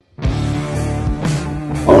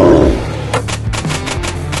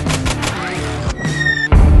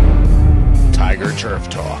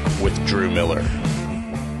Miller.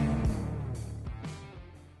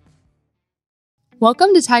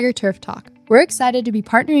 Welcome to Tiger Turf Talk. We're excited to be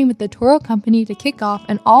partnering with the Toro Company to kick off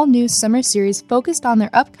an all-new summer series focused on their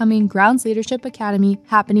upcoming Grounds Leadership Academy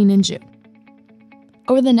happening in June.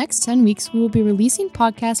 Over the next 10 weeks, we will be releasing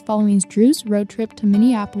podcasts following Drew's road trip to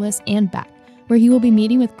Minneapolis and back, where he will be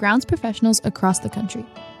meeting with grounds professionals across the country.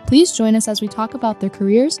 Please join us as we talk about their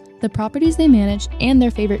careers, the properties they manage, and their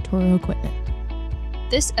favorite Toro equipment.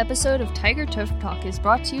 This episode of Tiger Turf Talk is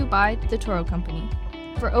brought to you by the Toro Company.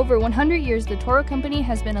 For over 100 years, the Toro Company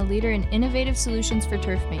has been a leader in innovative solutions for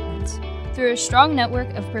turf maintenance. Through a strong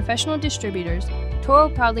network of professional distributors, Toro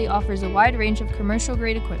proudly offers a wide range of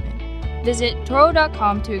commercial-grade equipment. Visit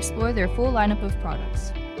Toro.com to explore their full lineup of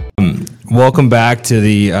products. Welcome back to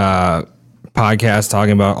the podcast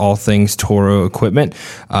talking about all things Toro equipment.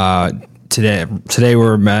 Today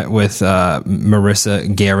we're met with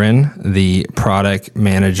Marissa Guerin, the product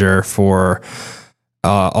manager for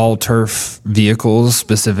all turf vehicles,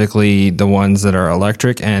 specifically the ones that are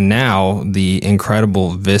electric, and now the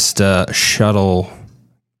incredible Vista shuttle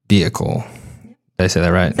vehicle. Did I say that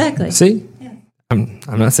right? Exactly. See? Yeah. I'm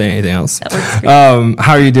not saying anything else. That works great.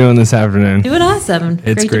 How are you doing this afternoon? Doing awesome.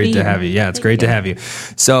 It's great to have you. Yeah, it's great to have you.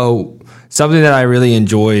 So something that I really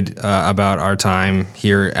enjoyed about our time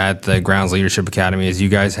here at the Grounds Leadership Academy is you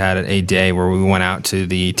guys had a day where we went out to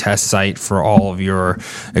the test site for all of your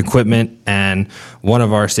equipment, and one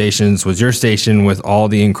of our stations was your station with all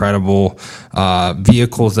the incredible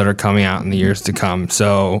vehicles that are coming out in the years to come.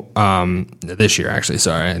 So this year, actually,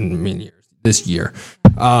 sorry, I didn't mean years. This year.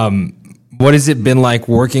 What has it been like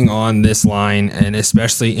working on this line, and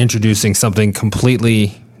especially introducing something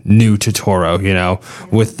completely new to Toro,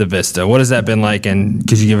 with the Vista? What has that been like? And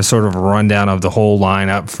could you give us sort of a rundown of the whole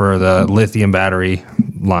lineup for the lithium battery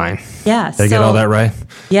line? Yeah. Did I get all that right?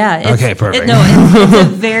 Yeah. Okay, perfect. It's a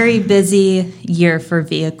very busy year for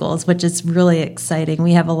vehicles, which is really exciting.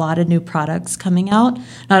 We have a lot of new products coming out,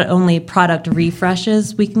 not only product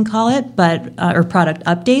refreshes, we can call it, but or product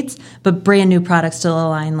updates, but brand new products to the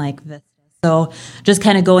line like Vista. So just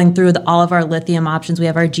kind of going through all of our lithium options. We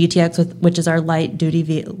have our GTX, which is our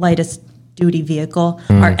lightest duty vehicle,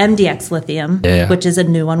 our MDX lithium, which is a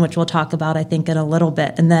new one, which we'll talk about, I think, in a little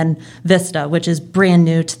bit. And then Vista, which is brand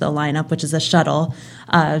new to the lineup, which is a shuttle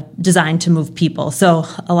designed to move people. So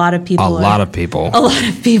a lot of people,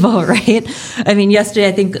 right? I mean, yesterday,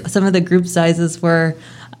 I think some of the group sizes were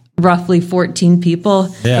roughly 14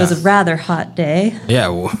 people. Yeah. It was a rather hot day.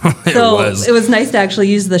 Yeah, it was nice to actually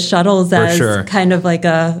use the shuttles as kind of like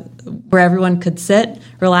where everyone could sit,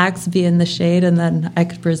 relax, be in the shade, and then I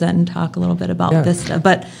could present and talk a little bit about Vista.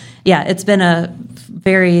 But yeah, it's been a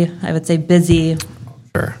very, I would say, busy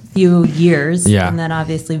few years. Yeah. And then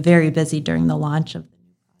obviously very busy during the launch of.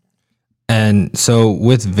 And so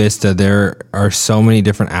with Vista, there are so many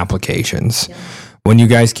different applications. Yeah. When you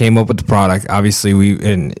guys came up with the product, obviously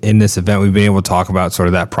in this event we've been able to talk about sort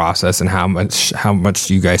of that process and how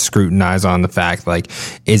much you guys scrutinize on the fact, like,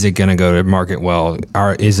 is it going to go to market well,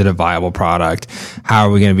 or is it a viable product? How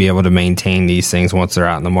are we going to be able to maintain these things once they're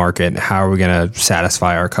out in the market? How are we going to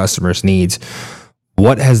satisfy our customers' needs?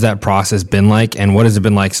 What has that process been like, and what has it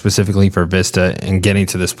been like specifically for Vista and getting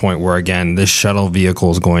to this point where, again, this shuttle vehicle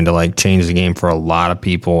is going to change the game for a lot of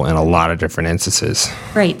people in a lot of different instances?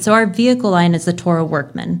 Right. So our vehicle line is the Toro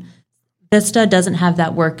Workman. Vista doesn't have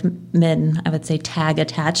that Workman, I would say, tag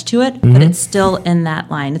attached to it, but it's still in that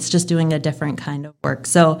line. It's just doing a different kind of work.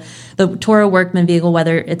 So the Toro Workman vehicle,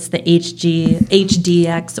 whether it's the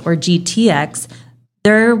HDX or GTX,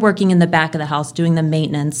 they're working in the back of the house doing the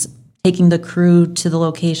maintenance, taking the crew to the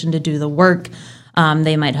location to do the work.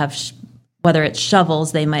 They might have, whether it's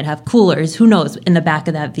shovels, they might have coolers, who knows, in the back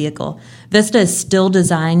of that vehicle. Vista is still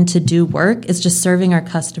designed to do work. It's just serving our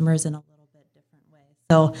customers in a little bit different way.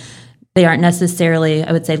 So they aren't necessarily,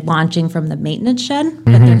 I would say, launching from the maintenance shed.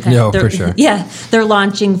 But for sure. Yeah, they're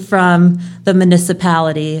launching from the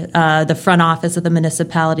municipality, the front office of the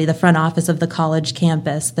municipality, the front office of the college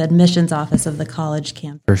campus, the admissions office of the college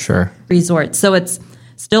campus. For sure. Resort. So it's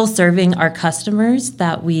still serving our customers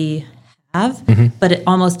that we have, but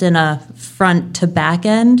almost in a front to back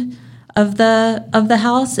end of the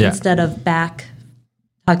house instead of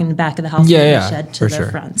talking the back of the house from the shed to the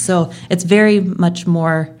front. So it's very much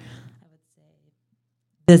more, I would say,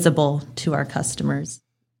 visible to our customers.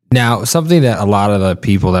 Now, something that a lot of the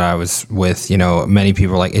people that I was with, many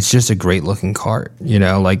people are like, it's just a great looking cart,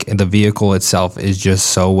 like the vehicle itself is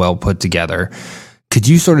just so well put together. Could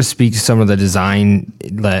you sort of speak to some of the design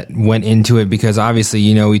that went into it? Because obviously,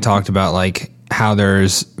 we talked about how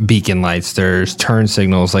there's beacon lights, there's turn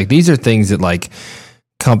signals. These are things that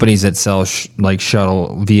companies that sell like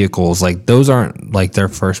shuttle vehicles, like those aren't like their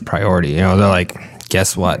first priority. You know, they're like,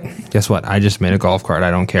 guess what? I just made a golf cart.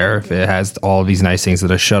 I don't care if it has all these nice things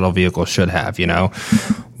that a shuttle vehicle should have, you know.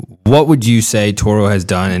 What would you say Toro has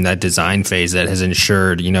done in that design phase that has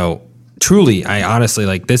ensured, you know, truly, I honestly,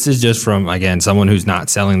 like, this is just from, again, someone who's not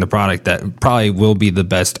selling the product, that probably will be the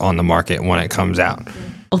best on the market when it comes out.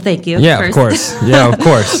 Well, thank you. Yeah, first. of course. Yeah, of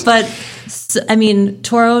course. But, I mean,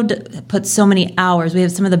 Toro puts so many hours. We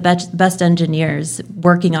have some of the best engineers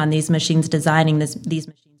working on these machines, designing these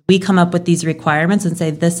machines. We come up with these requirements and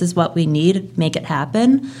say, this is what we need, make it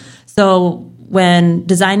happen. So when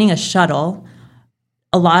designing a shuttle,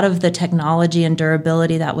 a lot of the technology and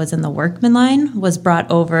durability that was in the Workman line was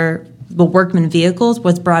brought over, the Workman vehicles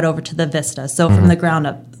was brought over to the Vista. So from the ground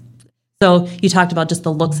up. So you talked about just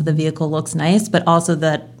the looks of the vehicle looks nice, but also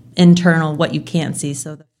that internal, what you can't see.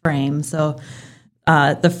 So the frame. So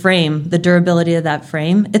the frame, the durability of that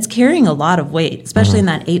frame, it's carrying a lot of weight, especially in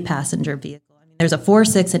that 8-passenger vehicle. There's a 4,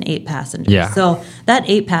 6, and 8 passenger. Yeah. So that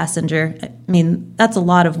 8 passenger, I mean, that's a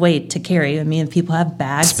lot of weight to carry. I mean, people have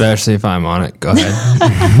bags. Especially if I'm on it. Go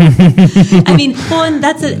ahead. I mean, well, and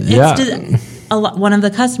that's it. It's Yeah. just one of the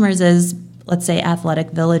customers is, let's say, Athletic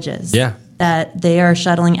Villages. Yeah. That they are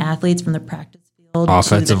shuttling athletes from the practice field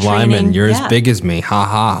Offensive to the lineman, training. you're Yeah. as big as me. Ha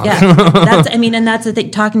ha. Yeah, and that's the thing.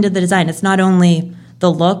 Talking to the design, it's not only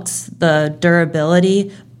the looks, the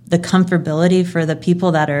durability, the comfortability for the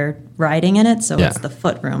people that are riding in it. So Yeah. it's the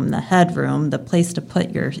footroom, the headroom, the place to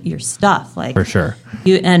put your stuff. Like For sure.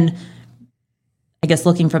 and I guess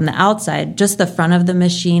looking from the outside, just the front of the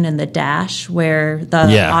machine and the dash where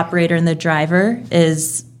the operator and the driver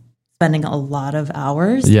is spending a lot of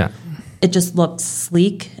hours. Yeah. It just looks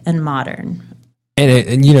sleek and modern.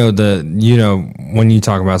 And when you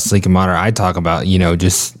talk about sleek and modern, I talk about,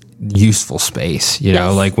 just useful space,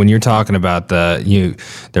 like when you're talking about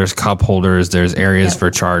there's cup holders, there's areas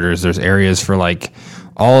for chargers, there's areas for like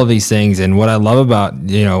all of these things. And what I love about,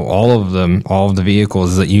 all of the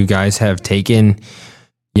vehicles is that you guys have taken,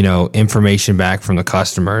 information back from the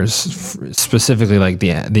customers, specifically like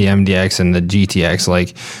the MDX and the GTX.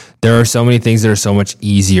 Like there are so many things that are so much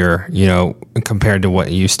easier, compared to what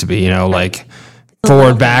it used to be, like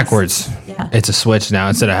forward, backwards. Yeah. It's a switch now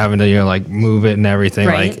instead of having to, move it and everything.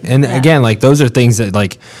 Right. Again, those are things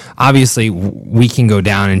that obviously we can go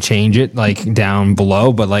down and change it down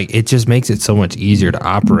below, but it just makes it so much easier to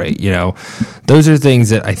operate. Those are things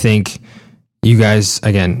that I think you guys,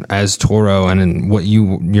 again, as Toro and what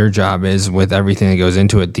your job is with everything that goes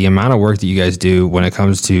into it, the amount of work that you guys do when it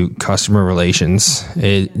comes to customer relations,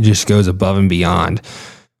 it just goes above and beyond.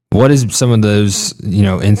 What is some of those,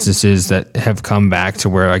 instances that have come back to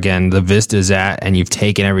where, again, the Vista's at and you've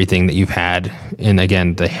taken everything that you've had and,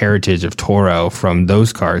 again, the heritage of Toro from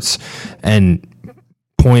those carts and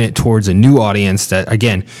point it towards a new audience that,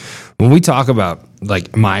 again, when we talk about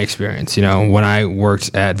my experience, when I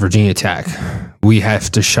worked at Virginia Tech, we have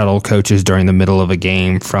to shuttle coaches during the middle of a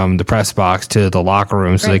game from the press box to the locker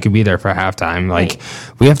room so they could be there for halftime.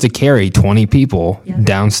 We have to carry 20 people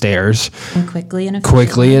downstairs and quickly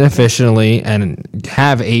and efficiently and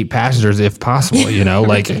have 8 passengers if possible,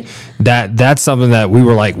 that's something that we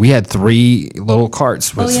were we had 3 little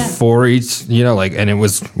carts with 4 each, and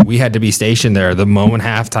we had to be stationed there the moment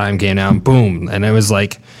halftime came down, boom. And it was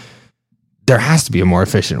there has to be a more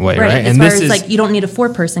efficient way, right? As far as you don't need a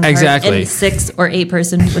 4-person cart. Exactly. And 6 or 8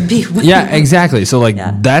 person would be. Exactly. So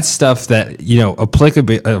that's stuff that,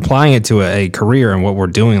 applying it to a career and what we're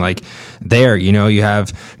doing, there, you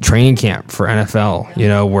have training camp for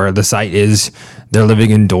NFL, where the site is, they're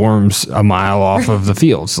living in dorms a mile off of the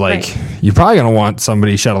fields. You're probably going to want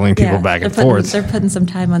somebody shuttling people back and forth. They're putting some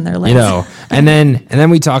time on their legs. And then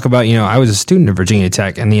we talk about, I was a student at Virginia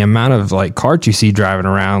Tech and the amount of carts you see driving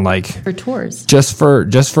around, for tours, just for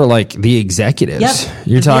the executives. Yep.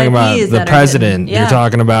 You're talking about the president. Getting, You're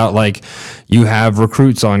talking about you have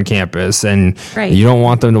recruits on campus and you don't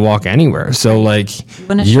want them to walk anywhere. So you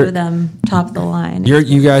want to show them top of the line.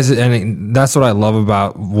 You guys, and that's what I love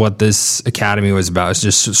about what this academy was about. It's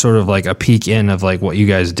just sort of a peek in of what you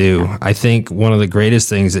guys do. I think one of the greatest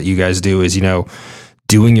things that you guys do is,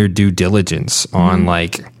 doing your due diligence on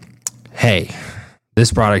hey,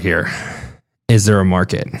 this product here, is there a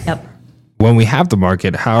market? Yep. When we have the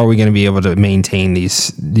market, how are we going to be able to maintain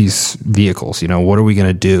these vehicles? What are we going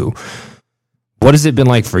to do? What has it been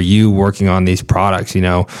like for you working on these products, and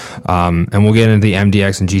we'll get into the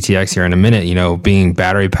MDX and GTX here in a minute, being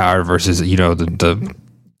battery powered versus, the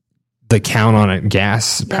count on it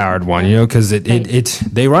gas powered one, because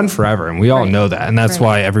they run forever and we all know that. And that's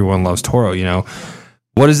why everyone loves Toro,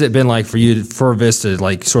 What has it been like for you for Vista,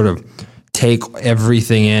 sort of take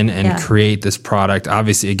everything in and create this product.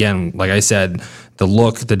 Obviously, again, like I said, the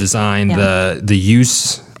look, the design, the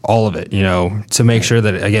use, all of it, to make sure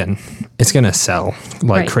that, again, it's going to sell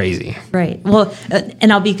like crazy. Right. Well,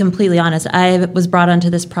 and I'll be completely honest. I was brought onto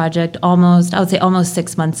this project almost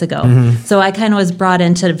 6 months ago. Mm-hmm. So I kind of was brought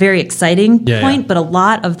into a very exciting point, but a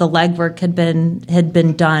lot of the legwork had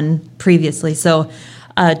been done previously. So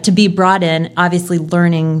to be brought in, obviously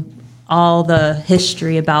learning all the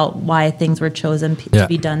history about why things were chosen to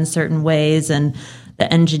be done certain ways, and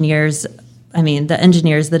the engineers,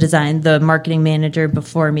 the design, the marketing manager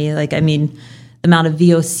before me, the amount of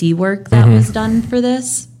VOC work that was done for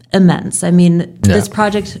this, immense. This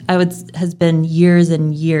project has been years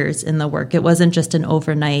and years in the work. It wasn't just an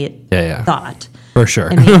overnight thought. For sure.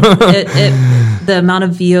 The amount of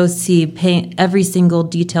VOC, paint, every single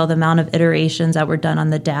detail, the amount of iterations that were done on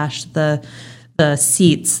the dash, the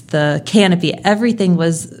seats, the canopy, everything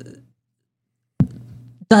was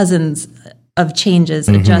dozens of changes,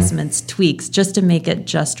 adjustments, tweaks, just to make it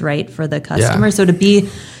just right for the customer. So to be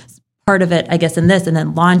part of it, I guess, in this, and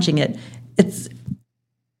then launching it,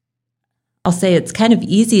 I'll say it's kind of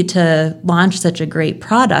easy to launch such a great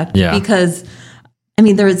product because,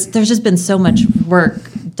 there's just been so much work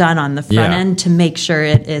done on the front end to make sure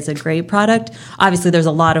it is a great product. Obviously, there's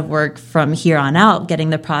a lot of work from here on out, getting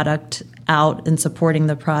the product out and supporting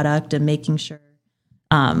the product and making sure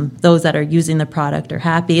those that are using the product are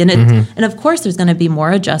happy. And and of course, there's going to be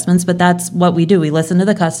more adjustments, but that's what we do. We listen to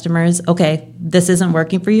the customers. Okay, this isn't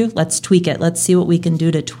working for you. Let's tweak it. Let's see what we can do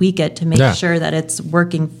to tweak it to make sure that it's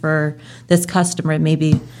working for this customer.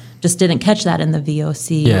 Maybe just didn't catch that in the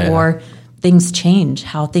VOC, or things change,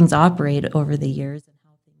 how things operate over the years and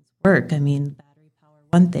how things work. Battery power,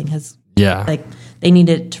 one thing has, they need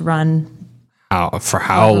it to run for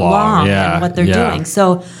how long? And what they're doing.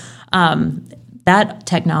 So, that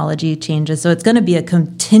technology changes. So it's going to be a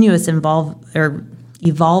continuous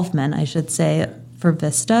evolvement, I should say, for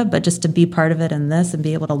Vista. But just to be part of it in this and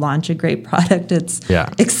be able to launch a great product, it's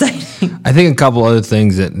exciting. I think a couple other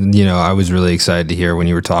things that, I was really excited to hear when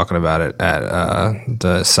you were talking about it at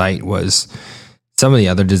the site was some of the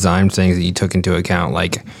other design things that you took into account.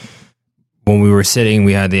 Like when we were sitting,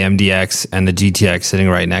 we had the MDX and the GTX sitting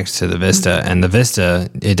right next to the Vista, and the Vista,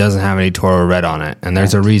 it doesn't have any Toro Red on it, and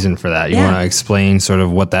there's a reason for that. You want to explain sort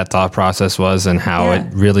of what that thought process was and how it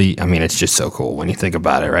really, it's just so cool when you think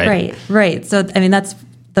about it, right? Right. So, that's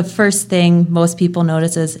the first thing most people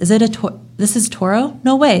notice is it this is Toro?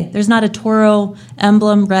 No way. There's not a Toro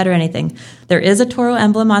emblem, red or anything. There is a Toro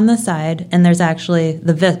emblem on the side, and there's actually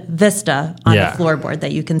the Vista on the floorboard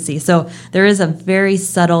that you can see. So there is a very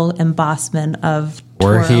subtle embossment of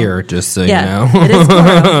Toro. We're here, just so you know. It is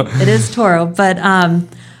Toro. It is Toro.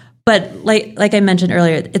 But like I mentioned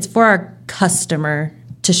earlier, it's for our customer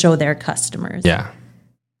to show their customers. Yeah.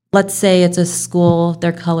 Let's say it's a school,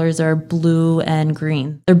 their colors are blue and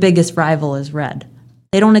green. Their biggest rival is red.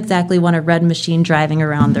 They don't exactly want a red machine driving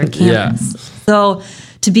around their campus. So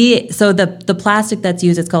the plastic that's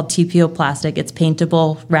used, it's called TPO plastic. It's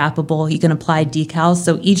paintable, wrappable. You can apply decals.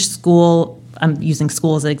 So each school, I'm using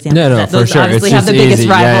school as an example. No, for sure. Obviously have the biggest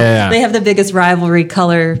rival. They have the biggest rivalry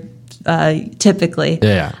color typically.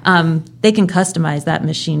 They can customize that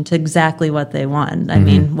machine to exactly what they want.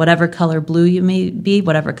 Whatever color blue you may be,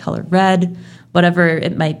 whatever color red, whatever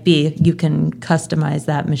it might be, you can customize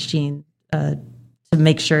that machine to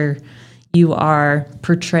make sure you are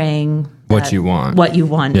portraying what you want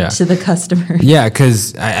to the customer. Yeah,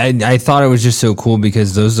 because I thought it was just so cool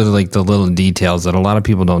because those are like the little details that a lot of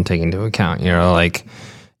people don't take into account.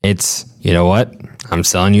 It's, what? I'm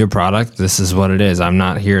selling you a product. This is what it is. I'm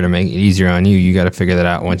not here to make it easier on you. You got to figure that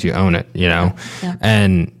out once you own it,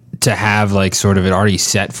 And to have sort of it already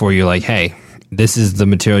set for you, hey, this is the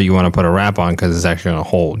material you want to put a wrap on because it's actually going to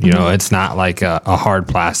hold. It's not like a hard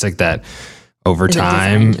plastic that over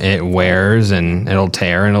time it wears and it'll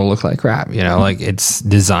tear and it'll look like crap. It's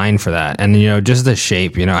designed for that. And just the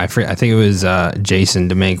shape. I think it was Jason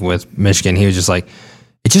DeMink with Michigan. He was just like,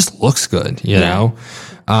 it just looks good.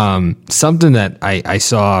 Something that I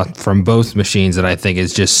saw from both machines that I think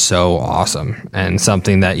is just so awesome, and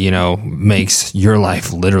something that makes your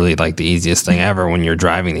life literally like the easiest thing ever when you're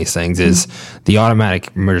driving these things is the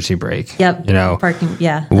automatic emergency brake. Parking.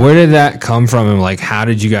 Where did that come from, and how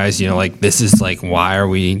did you guys this is why are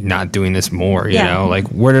we not doing this more?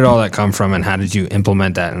 Where did all that come from, and how did you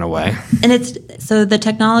implement that in a way? And so the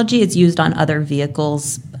technology is used on other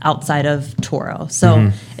vehicles outside of Toro.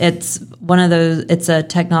 So it's one of those, it's a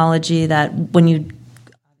technology that when you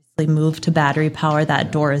obviously move to battery power,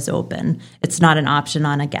 that door is open. It's not an option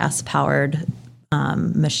on a gas powered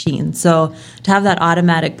machine. So to have that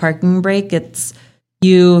automatic parking brake,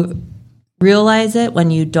 you realize it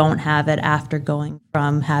when you don't have it after going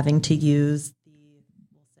from having to use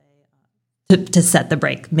to set the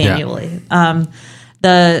brake manually.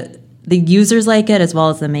 The users like it, as well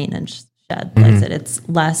as the maintenance shed likes it. It's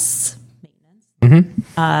less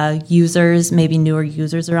maintenance. Users, maybe newer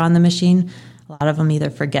users are on the machine. A lot of them either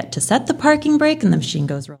forget to set the parking brake and the machine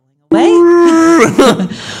goes rolling away.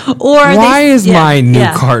 Or why is my new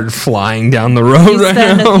cart flying down the road you right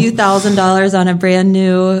spend now? a few $1,000s on a brand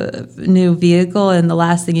new vehicle, and the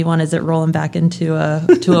last thing you want is it rolling back into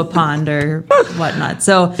a pond or whatnot.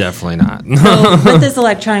 So Definitely not. so with this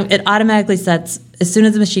electronic, it automatically sets as soon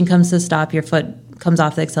as the machine comes to stop. Your foot comes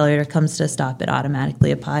off the accelerator, comes to stop. It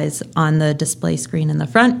automatically applies on the display screen in the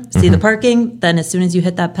front. See the parking. Then as soon as you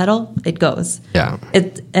hit that pedal, it goes. Yeah.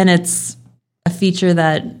 It's a feature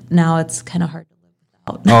that now it's kind of hard to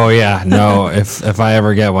live without. Oh yeah, no. If I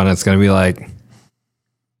ever get one, it's gonna be like,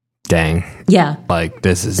 dang. Yeah. Like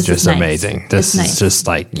this is This just is nice. amazing. This It's is nice. just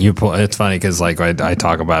like you pull. It's funny because like I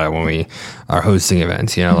talk about it when we are hosting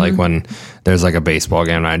events. You know, like when there's like a baseball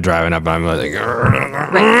game and I'm driving up and I'm like,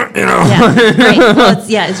 Right. you know. Yeah. Right. Well,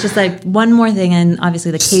 it's just like one more thing, and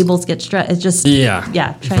obviously the cables get stretched. It's just Yeah.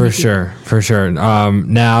 trying For to keep- sure.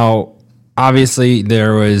 Now, obviously,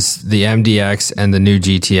 there was the MDX and the new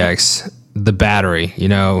GTX, the battery. You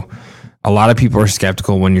know, a lot of people are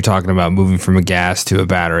skeptical when you're talking about moving from a gas to a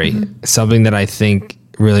battery. Something that I think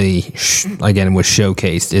really, again, was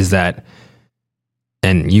showcased is that,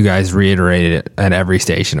 and you guys reiterated it at every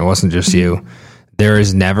station, it wasn't just you. There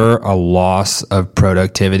is never a loss of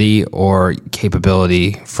productivity or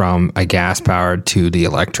capability from a gas powered to the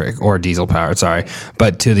electric, or diesel powered, sorry,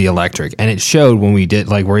 but to the electric. And it showed when we did,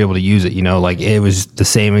 like, we're able to use it, you know, like it was the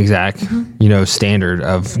same exact, you know, standard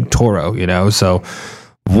of Toro, you know. So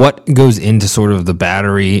what goes into sort of the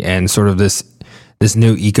battery and sort of this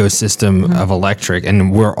new ecosystem of electric,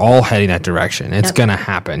 and we're all heading that direction. It's going to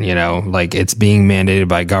happen, you know, like it's being mandated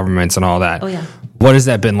by governments and all that. Oh, yeah. What has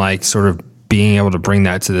that been like, sort of being able to bring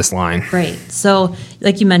that to this line? Right. So,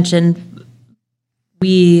 like you mentioned,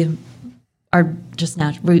 we are just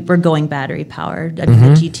we're going battery powered. I mean, the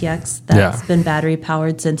GTX that's been battery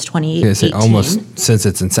powered since 2018. Almost since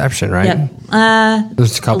its inception, right? Yep.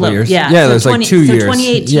 There's a couple of years. Yeah. Yeah, there's like 2 years.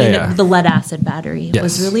 2018, the lead acid battery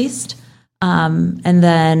was Yes. released. And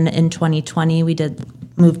then in 2020, we did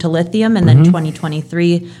move to lithium. And then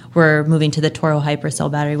 2023, we're moving to the Toro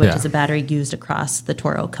Hypercell battery, which is a battery used across the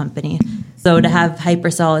Toro company. So to have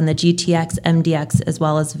Hypercell in the GTX, MDX, as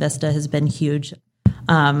well as Vista has been huge.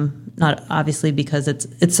 Not obviously because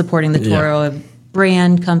it's supporting the Toro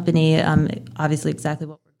brand company, obviously exactly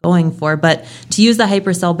what we're going for. But to use the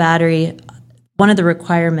Hypercell battery, one of the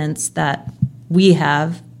requirements that we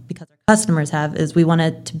have, because our customers have, is we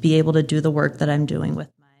wanted to be able to do the work that I'm doing with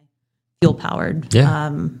my fuel-powered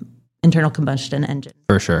internal combustion engine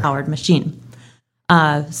For sure. powered machine.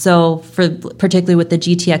 So particularly with the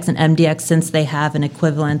GTX and MDX, since they have an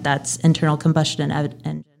equivalent that's internal combustion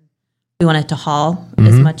engine, we want it to haul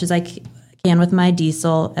as much as I can with my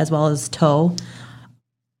diesel, as well as tow.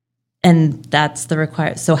 And that's the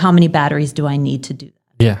required. So how many batteries do I need to do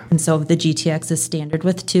that? Yeah. And so the GTX is standard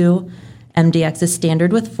with 2, MDX is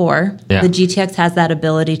standard with 4. Yeah. The GTX has that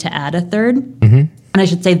ability to add a third. And I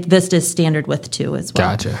should say Vista is standard with 2 as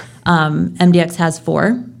well. Gotcha. MDX has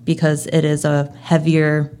 4 because it is a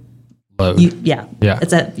heavier Load. Yeah.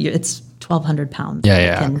 It's 1,200 pounds. that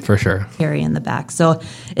it can for sure. carry in the back. So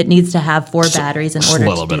it needs to have 4 batteries in order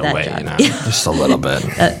to do that weight, job. you know, just a little bit.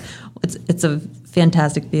 It's a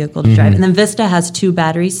fantastic vehicle to drive. And then Vista has 2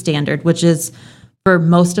 batteries standard, which is for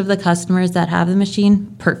most of the customers that have the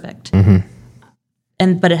machine, perfect.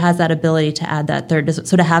 But it has that ability to add that third.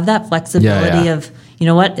 So to have that flexibility of, you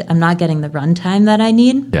know what, I'm not getting the runtime that I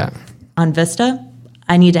need on Vista.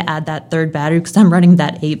 I need to add that third battery because I'm running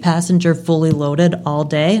that 8-passenger fully loaded all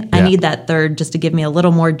day. I need that third just to give me a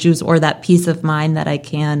little more juice or that peace of mind that I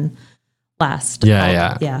can last.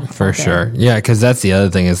 For sure. Yeah, because that's the other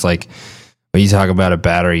thing is like when you talk about a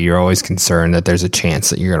battery, you're always concerned that there's a chance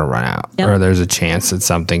that you're going to run out or there's a chance that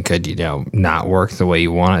something could, you know, not work the way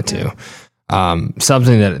you want it to.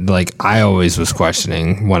 Something that like I always was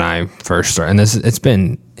questioning when I first started, and it's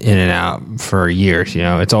been in and out for years, you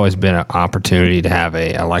know, it's always been an opportunity to have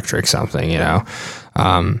a electric something, you know,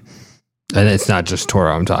 and it's not just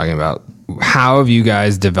Toro I'm talking about. How have you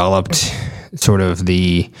guys developed sort of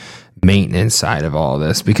the maintenance side of all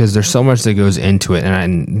this? Because there's so much that goes into it,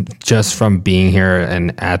 and just from being here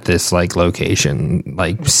and at this like location,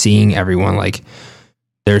 like seeing everyone, like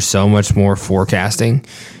there's so much more forecasting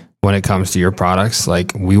when it comes to your products.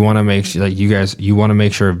 Like, we want to make sure, like, you want to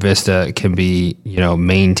make sure Vista can be,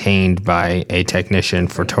 maintained by a technician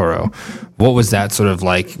for Toro. What was that sort of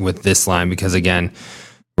like with this line? Because again,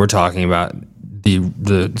 we're talking about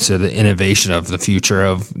the innovation of the future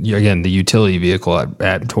of, again, the utility vehicle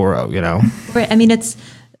at Toro, Right. I mean,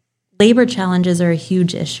 labor challenges are a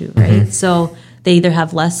huge issue, right? So they either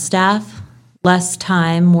have less staff, less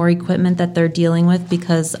time, more equipment that they're dealing with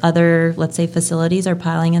because other, let's say, facilities are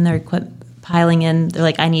piling in their equipment, they're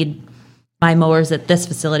like, I need my mowers at this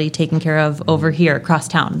facility taken care of over here across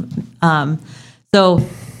town. So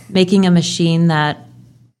making a machine that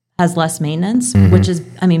has less maintenance, which is,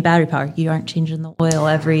 battery power. You aren't changing the oil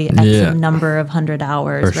every X number of 100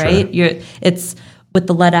 hours, For right? sure. It's with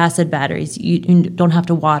the lead acid batteries, you don't have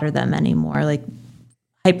to water them anymore. Like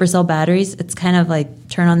hypercell batteries, it's kind of like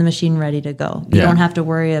turn on the machine, ready to go. You don't have to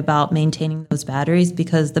worry about maintaining those batteries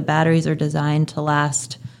because the batteries are designed to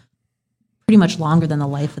last pretty much longer than the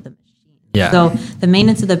life of the machine. Yeah. So the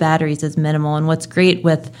maintenance of the batteries is minimal. And what's great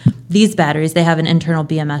with these batteries, they have an internal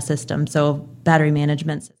BMS system, so battery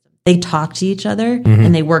management system. They talk to each other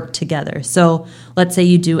and they work together. So let's say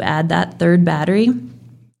you do add that third battery.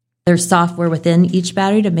 There's software within each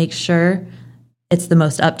battery to make sure it's the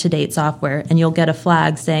most up-to-date software. And you'll get a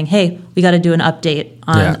flag saying, hey, we got to do an update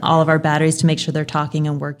on all of our batteries to make sure they're talking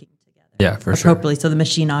and working together appropriately. So the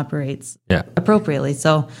machine operates appropriately.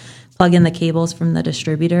 So plug in the cables from the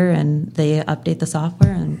distributor and they update the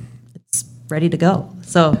software and it's ready to go.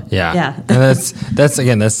 So, and that's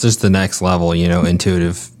just the next level,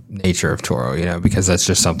 intuitive nature of Toro, because that's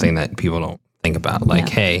just something that people don't think about. Like,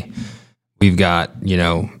 hey, we've got,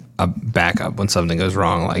 a backup when something goes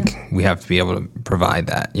wrong. Like, we have to be able to provide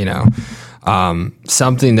that,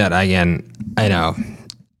 something that, again, I know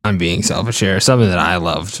I'm being selfish here. Something that I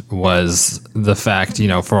loved was the fact,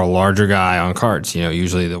 for a larger guy on carts,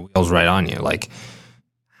 usually the wheel's right on you. Like,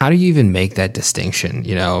 how do you even make that distinction?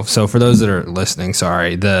 So for those that are listening,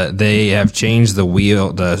 sorry, they have changed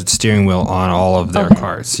the steering wheel on all of their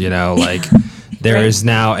carts, like there is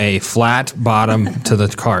now a flat bottom to the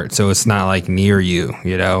cart. So it's not like near you,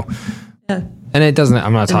 and it doesn't,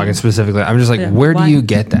 I'm not talking specifically. I'm just like, where do you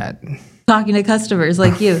get that? Talking to customers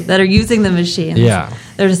like you that are using the machine. Yeah.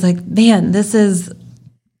 They're just like, man, it's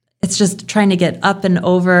just trying to get up and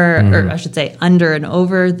over, or I should say under and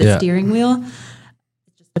over the steering wheel.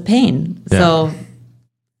 A pain. So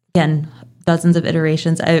again, dozens of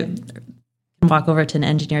iterations. I can walk over to an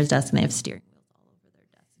engineer's desk and they have steering wheels all over their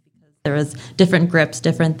desk because there was different grips,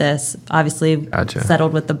 different this, obviously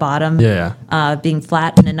settled with the bottom being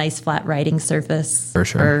flat and a nice flat riding surface for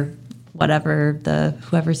sure, or whatever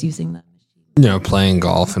whoever's using them. Playing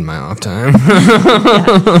golf in my off time.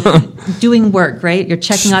 Doing work, right? You're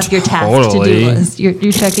checking off your task to-do list.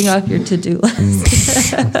 You're checking off your to-do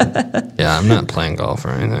list. I'm not playing golf or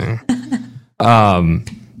anything.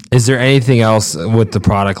 Is there anything else with the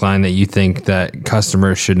product line that you think that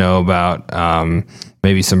customers should know about?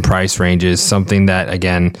 Maybe some price ranges, something that,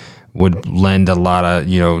 again, would lend a lot of,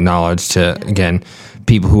 knowledge to, again,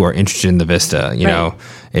 people who are interested in the Vista, know,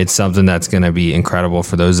 it's something that's going to be incredible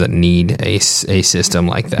for those that need a system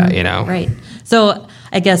like that, Right. So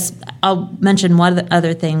I guess I'll mention one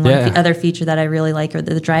other thing. The other feature that I really like are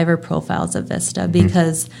the driver profiles of Vista,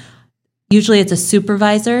 because usually it's a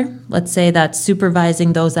supervisor, let's say, that's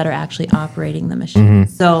supervising those that are actually operating the machine.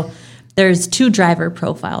 So there's two driver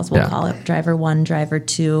profiles, we'll call it driver 1, driver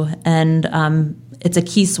 2, and it's a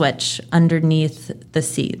key switch underneath the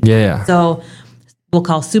seat. So we'll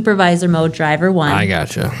call supervisor mode driver 1. I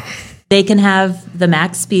gotcha. They can have the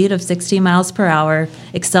max speed of 16 miles per hour,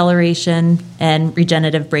 acceleration, and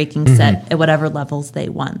regenerative braking set at whatever levels they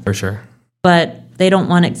want. For sure. But they don't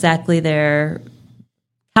want exactly their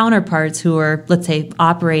counterparts who are, let's say,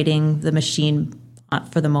 operating the machine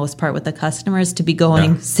for the most part with the customers to be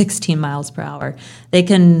going 16 miles per hour. They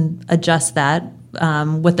can adjust that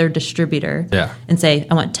with their distributor and say,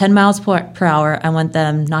 I want 10 miles per hour. I want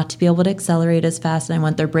them not to be able to accelerate as fast, and I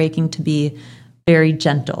want their braking to be very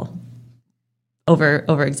gentle.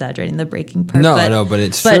 Over exaggerating the braking part. But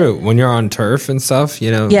it's true. When you're on turf and stuff,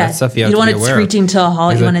 that stuff you have to be aware of. You don't want it screeching to a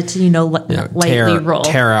halt. You want it to, lightly roll.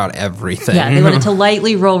 Tear out everything. Yeah, they want it to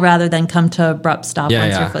lightly roll rather than come to abrupt stop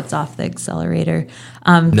once your foot's off the accelerator.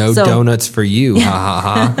 Donuts for you. Ha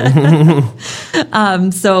ha ha.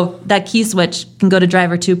 So that key switch can go to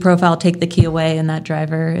driver 2 profile, take the key away, and that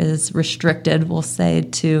driver is restricted, we'll say,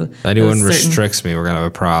 to... If anyone restricts me, we're going to have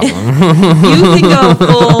a problem. You can go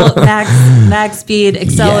full max speed,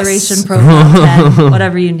 acceleration profile 10,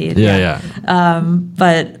 whatever you need.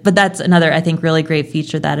 But that's another, I think, really great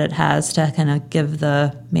feature that it has to kind of give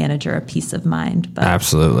the manager a peace of mind. But,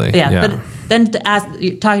 Absolutely. But then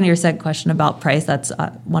talking to your second question about price, that's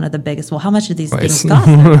one of the biggest. Well, how much do these things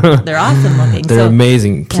cost? They're awesome looking. They're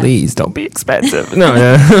amazing. Please don't be expensive. No,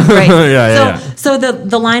 right. So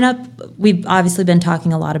the lineup, we've obviously been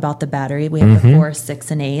talking a lot about the battery. We have the 4,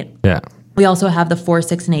 6, and 8. Yeah. We also have the 4,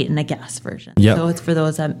 6, and 8 in a gas version. Yep. So it's for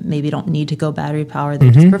those that maybe don't need to go battery power. They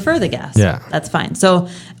just prefer the gas. Yeah. That's fine. So,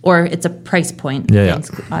 or it's a price point. Things,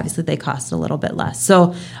 obviously, they cost a little bit less.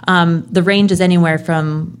 So the range is anywhere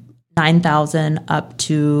from $9,000 up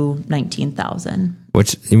to $19,000.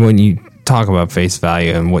 Which, when you talk about face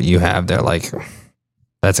value and what you have, they're like,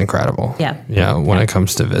 that's incredible. Yeah. Yeah. When it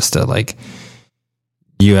comes to Vista, like,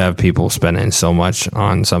 you have people spending so much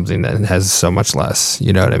on something that has so much less.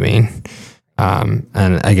 You know what I mean?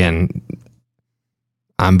 And again,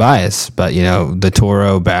 I'm biased, but the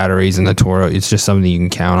Toro batteries and the Toro, it's just something you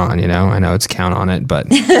can count on. I know it's count on it, but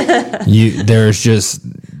there's just.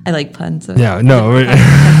 I like puns. So. No.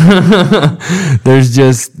 There's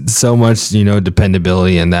just so much,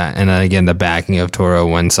 dependability in that, and again, the backing of Toro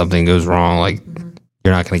when something goes wrong, like.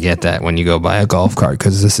 You're not going to get that when you go buy a golf cart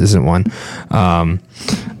because this isn't one.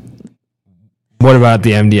 What about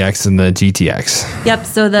the MDX and the GTX? Yep.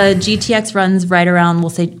 So the GTX runs right around, we'll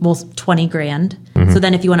say $20,000. So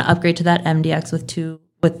then if you want to upgrade to that MDX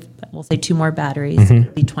with we'll say 2 more batteries,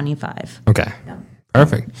 it'll be $25,000. Okay. Yeah.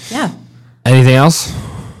 Perfect. Yeah. Anything else?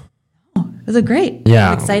 Oh, it was great. Yeah.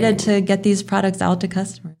 I'm excited to get these products out to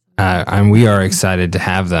customers. And we are excited to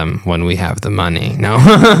have them when we have the money.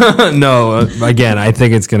 No, again, I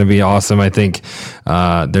think it's going to be awesome. I think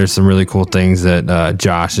there's some really cool things that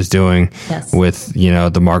Josh is doing with,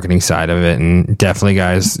 the marketing side of it. And definitely,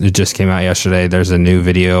 guys, it just came out yesterday. There's a new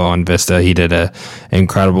video on Vista. He did an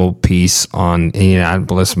incredible piece on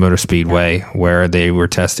Indianapolis Motor Speedway where they were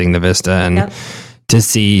testing the Vista and to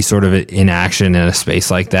see sort of it in action in a space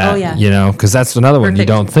like that, because that's another one you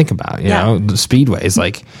don't think about, the speedways.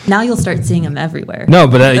 Like now you'll start seeing them everywhere. No,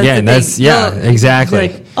 but again, exactly.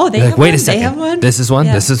 Like, oh, they have wait one? a second. They have one? This is one.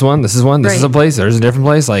 This is one. This is one. This is a place. There's a different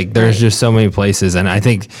place. Like there's just so many places, and I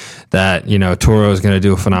think that Toro is going to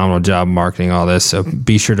do a phenomenal job marketing all this. So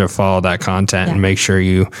be sure to follow that content and make sure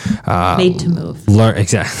you made to move.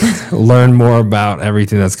 Learn more about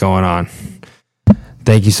everything that's going on.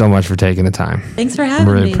 Thank you so much for taking the time. Thanks for having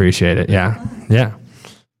me. Really appreciate it. Yeah.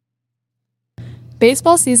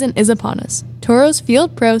 Baseball season is upon us. Toro's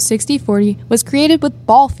Field Pro 6040 was created with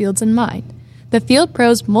ball fields in mind. The Field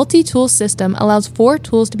Pro's multi-tool system allows 4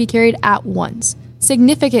 tools to be carried at once,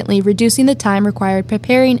 significantly reducing the time required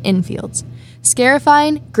preparing infields.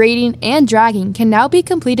 Scarifying, grading, and dragging can now be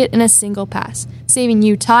completed in a single pass, saving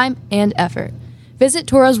you time and effort. Visit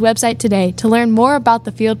Toro's website today to learn more about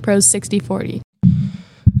the Field Pro 6040.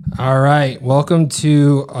 All right. Welcome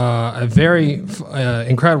to a very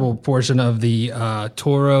incredible portion of the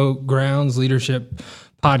Toro Grounds Leadership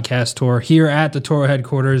Podcast Tour here at the Toro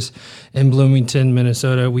headquarters in Bloomington,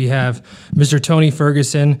 Minnesota. We have Mr. Tony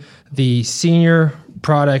Ferguson, the Senior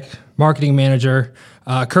Product Marketing Manager,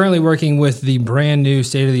 currently working with the brand new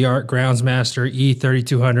state-of-the-art Groundsmaster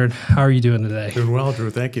E-3200. How are you doing today? Doing well,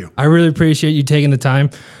 Drew. Thank you. I really appreciate you taking the time.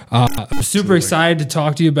 I'm super excited to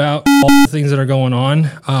talk to you about all the things that are going on.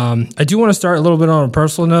 I do want to start a little bit on a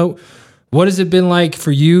personal note. What has it been like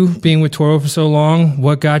for you being with Toro for so long?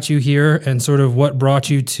 What got you here, and sort of what brought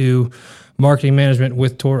you to marketing management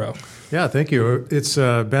with Toro? Yeah, thank you. It's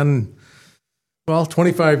been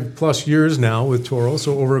 25 plus years now with Toro,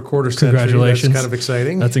 so over a quarter century. Congratulations. That's kind of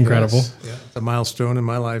exciting. That's incredible. Yes. Yeah, it's a milestone in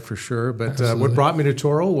my life for sure. But what brought me to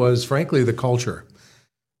Toro was, frankly, the culture.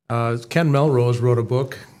 Ken Melrose wrote a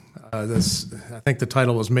book. I think the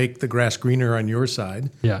title was Make the Grass Greener on Your Side.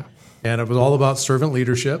 Yeah. And it was all about servant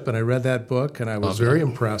leadership. And I read that book, and I was very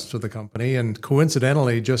impressed with the company. And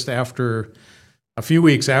coincidentally, just after a few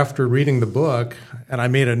weeks after reading the book, and I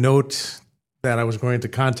made a note that I was going to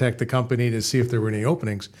contact the company to see if there were any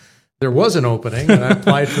openings. There was an opening, and I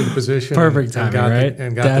applied for the position. Perfect timing, right?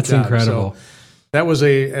 That's the job. incredible. So that was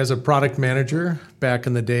as a product manager back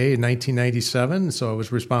in the day in 1997. So I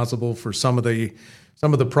was responsible for some of the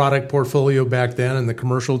product portfolio back then in the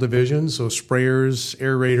commercial division. So sprayers,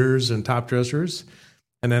 aerators, and top dressers,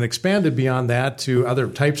 and then expanded beyond that to other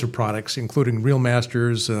types of products, including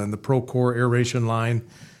Realmasters and the ProCore aeration line.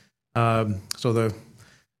 And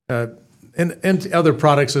other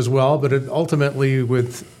products as well, but ultimately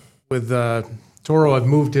with Toro, I've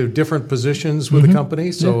moved to different positions with the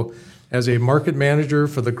company. So, as a market manager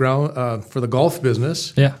for the golf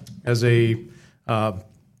business, as a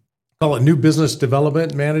call it new business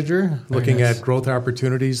development manager, looking nice. at growth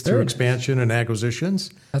opportunities through Very expansion and acquisitions.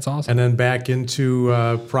 That's awesome. And then back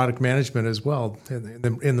into product management as well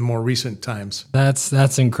in the more recent times.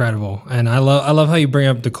 That's incredible, and I love how you bring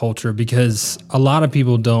up the culture, because a lot of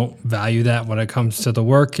people don't value that when it comes to the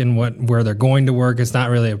work and where they're going to work. It's not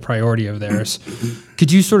really a priority of theirs.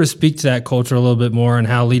 Could you sort of speak to that culture a little bit more, and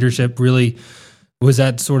how leadership really was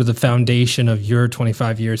that sort of the foundation of your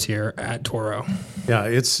 25 years here at Toro? Yeah,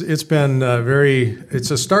 it's been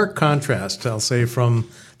it's a stark contrast, I'll say, from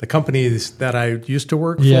the companies that I used to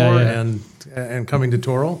work for and coming to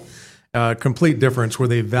Toro. Complete difference, where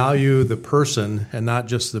they value the person and not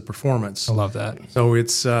just the performance. I love that. So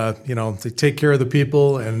it's they take care of the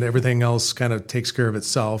people, and everything else kind of takes care of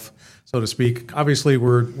itself, so to speak. Obviously,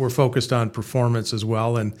 we're focused on performance as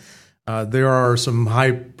well, and there are some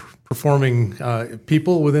high performing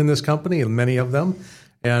people within this company, and many of them.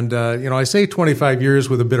 And I say 25 years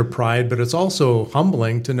with a bit of pride, but it's also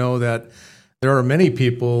humbling to know that there are many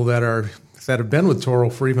people that have been with Toro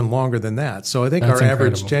for even longer than that. So I think That's our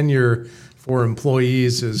incredible. average tenure for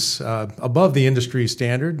employees is above the industry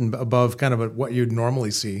standard and above kind of what you'd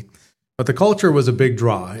normally see. But the culture was a big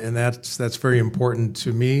draw, and that's very important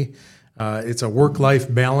to me. It's a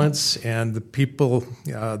work-life balance, and the people,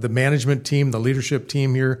 the management team, the leadership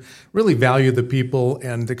team here really value the people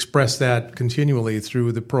and express that continually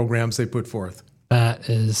through the programs they put forth.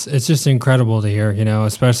 It's just incredible to hear,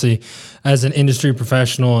 especially as an industry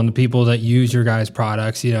professional and the people that use your guys'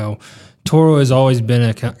 products. Toro has always been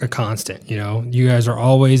a constant. You guys are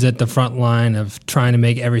always at the front line of trying to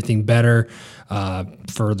make everything better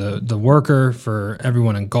for the worker, for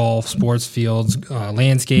everyone in golf, sports fields,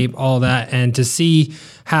 landscape, all that. And to see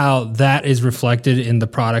how that is reflected in the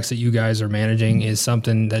products that you guys are managing is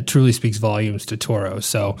something that truly speaks volumes to Toro.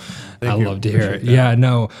 So I love to hear it. Yeah,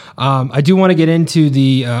 no. I do want to get into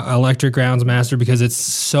the electric Groundsmaster, because it's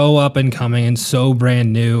so up and coming and so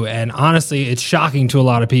brand new. And honestly, it's shocking to a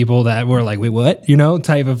lot of people that we're like, wait, what?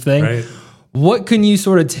 Type of thing. Right. What can you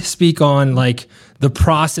sort of speak on, like, the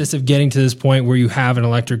process of getting to this point where you have an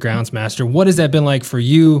electric Groundsmaster? What has that been like for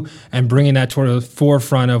you, and bringing that toward the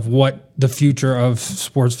forefront of what the future of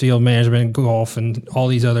sports field management, golf, and all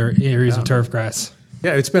these other areas of turf grass?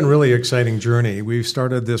 Yeah, it's been a really exciting journey. We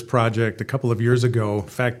started this project a couple of years ago. In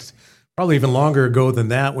fact, probably even longer ago than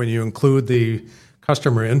that, when you include the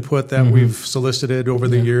customer input that we've solicited over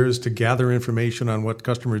the years to gather information on what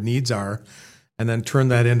customer needs are, and then turn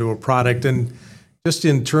that into a product. And just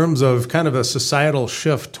in terms of kind of a societal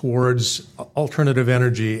shift towards alternative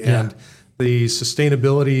energy and the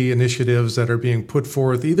sustainability initiatives that are being put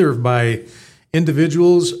forth either by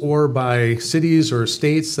individuals or by cities or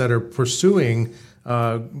states that are pursuing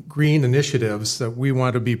green initiatives, that we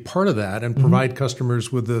want to be part of that and provide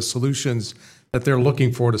customers with the solutions that they're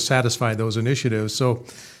looking for to satisfy those initiatives. So,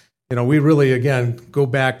 we really, again, go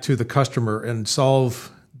back to the customer and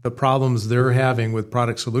solve the problems they're having with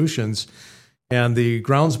product solutions. And the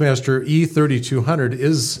Groundsmaster E-3200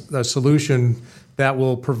 is a solution that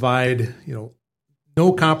will provide,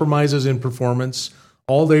 no compromises in performance,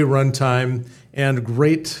 all-day runtime, and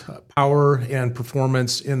great power and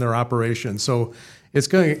performance in their operation. So it's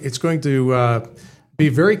going to be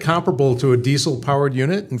very comparable to a diesel-powered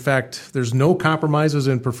unit. In fact, there's no compromises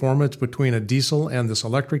in performance between a diesel and this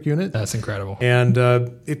electric unit. That's incredible. And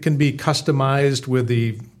it can be customized with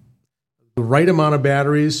the right amount of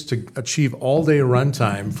batteries to achieve all-day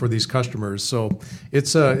runtime for these customers. So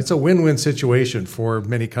it's a win-win situation for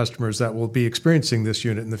many customers that will be experiencing this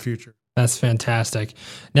unit in the future. That's fantastic.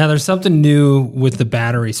 Now, there's something new with the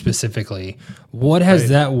battery specifically. What has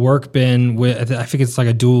that work been with? I think it's like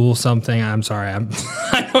a dual something. I'm sorry,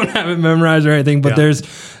 I don't have it memorized or anything, but there's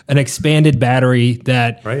an expanded battery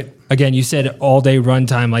that, again, you said all-day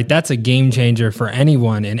runtime. Like, that's a game changer for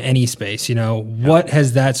anyone in any space. What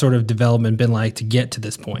has that sort of development been like to get to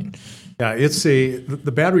this point? Yeah,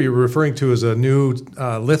 the battery you're referring to is a new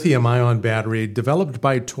lithium-ion battery developed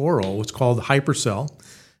by Toro. It's called Hypercell.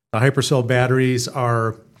 The Hypercell batteries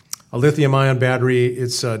are a lithium-ion battery.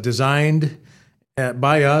 It's designed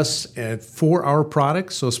by us for our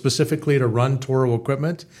products, so specifically to run Toro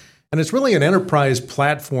equipment. And it's really an enterprise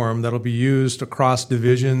platform that'll be used across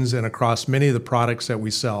divisions and across many of the products that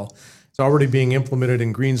we sell. It's already being implemented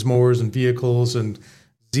in greens mowers and vehicles and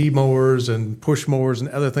Z mowers and push mowers and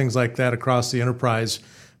other things like that across the enterprise.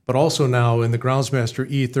 But also now in the Groundsmaster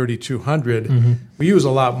E-3200, we use a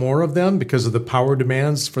lot more of them because of the power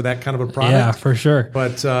demands for that kind of a product. Yeah, for sure.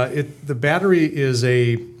 But the battery is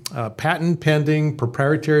a patent-pending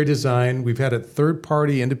proprietary design. We've had it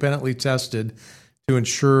third-party independently tested to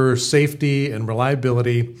ensure safety and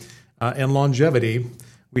reliability and longevity.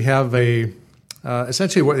 we have a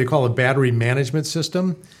essentially what they call a battery management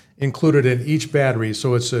system included in each battery.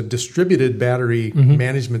 So it's a distributed battery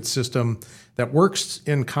management system that works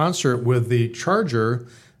in concert with the charger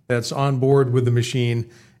that's on board with the machine.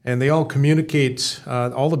 And they all communicate,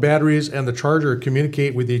 all the batteries and the charger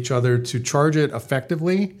communicate with each other to charge it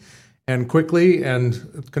effectively and quickly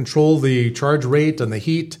and control the charge rate and the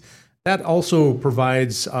heat. That also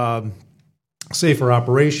provides safer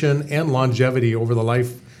operation and longevity over the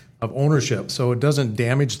life of ownership. So it doesn't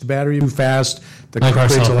damage the battery too fast. That like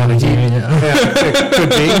creates a lot of heat. It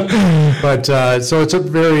could be. But so it's a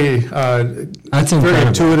very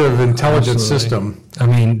intuitive, intelligent system. I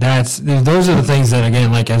mean, those are the things that,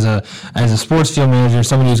 again, like as a sports field manager,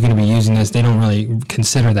 somebody who's going to be using this, they don't really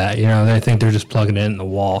consider that. They think they're just plugging it in the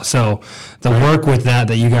wall. So the work with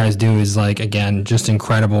that you guys do is, like, again, just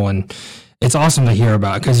incredible, and it's awesome to hear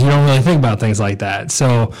about because you don't really think about things like that.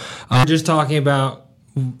 So just talking about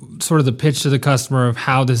sort of the pitch to the customer of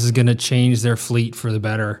how this is going to change their fleet for the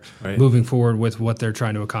better moving forward with what they're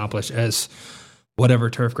trying to accomplish as whatever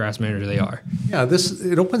turf grass manager they are. Yeah,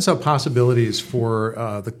 it opens up possibilities for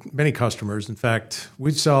the many customers. In fact,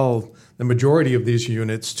 we sell the majority of these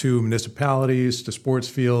units to municipalities, to sports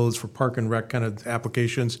fields, for park and rec kind of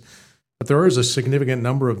applications. But there is a significant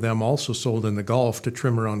number of them also sold in the golf to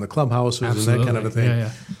trim around the clubhouses. Absolutely. And that kind of a thing.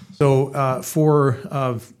 Yeah. So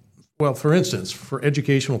for instance, for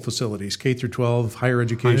educational facilities, K through 12, higher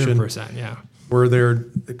education, 100%, yeah, where they're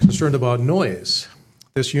concerned about noise,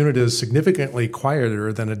 this unit is significantly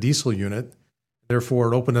quieter than a diesel unit.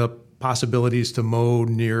 Therefore, it opened up possibilities to mow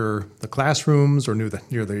near the classrooms or near the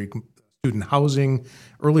student housing,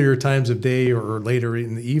 earlier times of day or later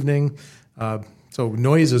in the evening. So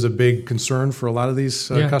noise is a big concern for a lot of these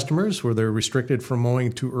customers, where they're restricted from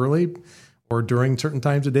mowing too early or during certain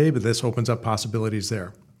times of day, but this opens up possibilities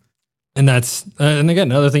there. And that's, and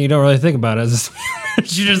again, another thing you don't really think about is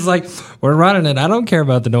you're just like, we're running it. I don't care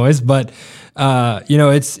about the noise, but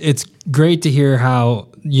it's great to hear how,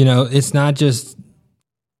 it's not just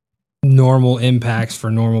normal impacts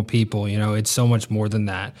for normal people. It's so much more than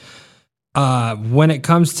that. When it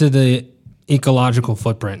comes to the ecological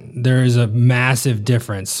footprint, there is a massive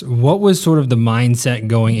difference. What was sort of the mindset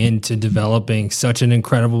going into developing such an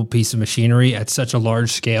incredible piece of machinery at such a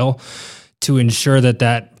large scale to ensure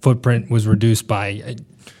that footprint was reduced by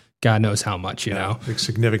God knows how much, It's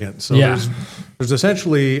significant. So there's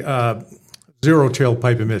essentially zero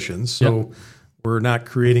tailpipe emissions. So we're not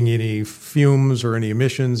creating any fumes or any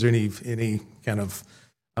emissions, any kind of,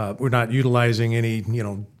 we're not utilizing any,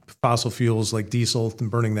 fossil fuels like diesel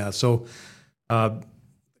and burning that. So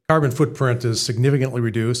carbon footprint is significantly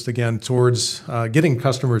reduced, again, towards getting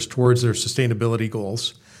customers towards their sustainability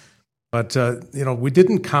goals. But, we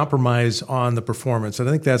didn't compromise on the performance. And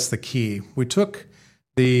I think that's the key. We took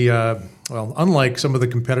unlike some of the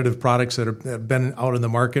competitive products that have been out in the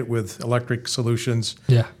market with electric solutions,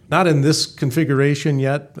 not in this configuration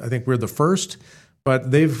yet. I think we're the first,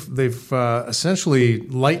 but they've essentially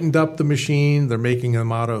lightened up the machine. They're making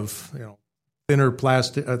them out of, thinner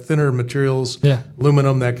plastic, thinner materials,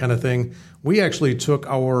 aluminum, that kind of thing. We actually took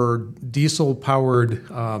our diesel-powered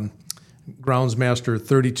Groundmaster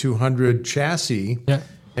E-3200 chassis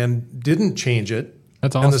and didn't change it.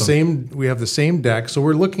 That's awesome. And we have the same deck. So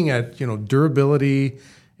we're looking at, durability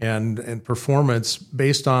and performance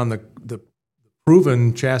based on the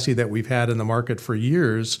proven chassis that we've had in the market for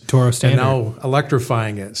years. Toro Standard. And now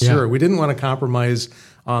electrifying it. Sure. We didn't want to compromise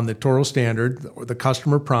on the Toro Standard or the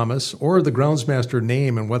customer promise or the Groundsmaster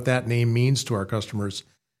name and what that name means to our customers.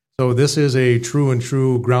 So this is a true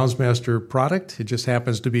Groundsmaster product. It just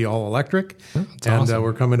happens to be all electric, awesome.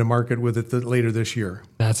 We're coming to market with it later this year.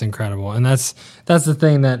 That's incredible, and that's the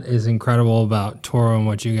thing that is incredible about Toro and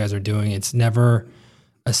what you guys are doing. It's never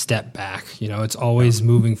a step back. It's always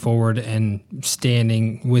moving forward and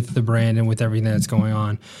standing with the brand and with everything that's going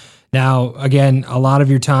on. Now, again, a lot of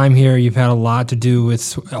your time here, you've had a lot to do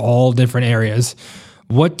with all different areas.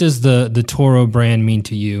 What does the Toro brand mean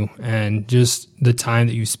to you, and just the time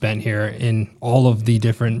that you spent here in all of the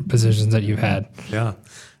different positions that you've had? Yeah.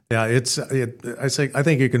 I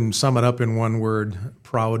think you can sum it up in one word: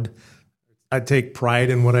 proud. I take pride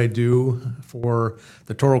in what I do for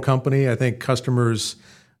the Toro company. I think customers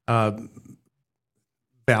value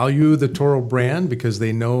the Toro brand because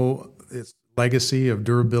they know its legacy of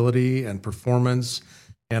durability and performance,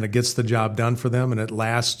 and it gets the job done for them, and it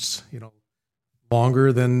lasts,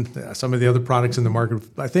 longer than some of the other products in the market.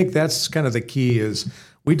 I think that's kind of the key: is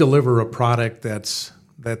we deliver a product that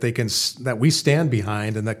we stand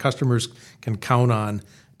behind and that customers can count on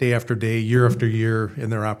day after day, year after year in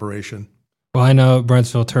their operation. Well, I know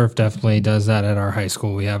Brentsville Turf definitely does that at our high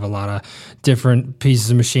school. We have a lot of different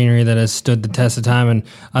pieces of machinery that has stood the test of time, and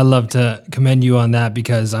I love to commend you on that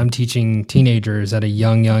because I'm teaching teenagers at a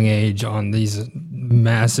young age on these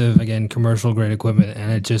massive, again, commercial grade equipment,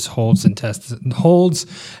 and it just holds and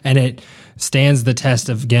it stands the test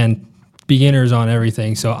of, again, beginners on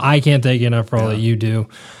everything. So I can't thank you enough for all that you do.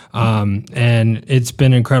 And it's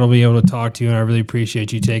been incredible to be able to talk to you, and I really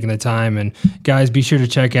appreciate you taking the time. And guys, be sure to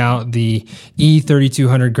check out the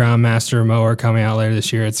E-3200 Groundmaster mower coming out later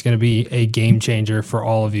this year. It's going to be a game changer for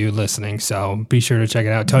all of you listening. So be sure to check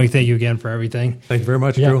it out. Tony, thank you again for everything. Thank you very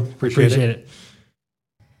much, Drew. Appreciate it.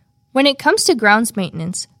 When it comes to grounds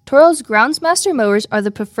maintenance, Toro's Groundsmaster mowers are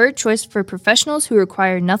the preferred choice for professionals who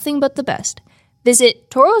require nothing but the best. Visit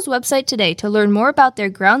Toro's website today to learn more about their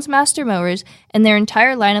Groundsmaster mowers and their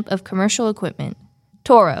entire lineup of commercial equipment.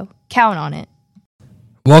 Toro, count on it.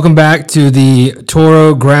 Welcome back to the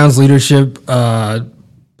Toro Grounds Leadership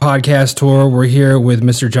podcast tour. We're here with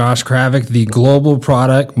Mr. Josh Kravick, the Global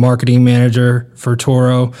Product Marketing Manager for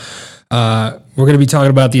Toro. We're going to be talking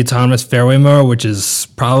about the autonomous fairway mower, which is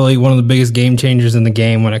probably one of the biggest game changers in the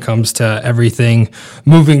game when it comes to everything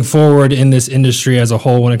moving forward in this industry as a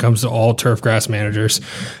whole when it comes to all turf grass managers.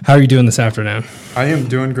 How are you doing this afternoon? I am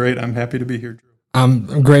doing great. I'm happy to be here, Drew.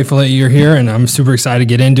 I'm grateful that you're here, and I'm super excited to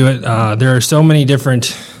get into it. There are so many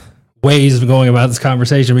different ways of going about this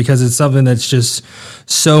conversation because it's something that's just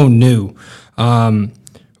so new.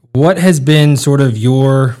 What has been sort of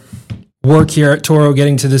your work here at Toro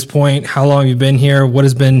getting to this point? How long have you been here? What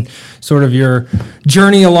has been sort of your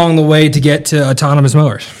journey along the way to get to autonomous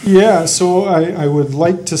mowers? Yeah, so I would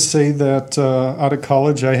like to say that out of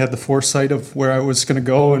college I had the foresight of where I was going to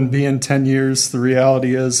go and be in 10 years. The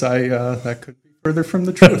reality is that could be further from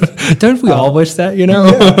the truth. Don't we all wish that, you know?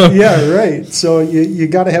 yeah, right. So you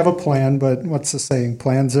got to have a plan, but what's the saying?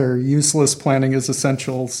 Plans are useless. Planning is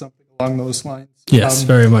essential, something along those lines. Yes,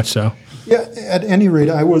 very much so. Yeah, at any rate,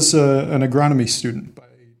 I was an agronomy student by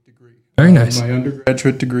degree. Very nice. My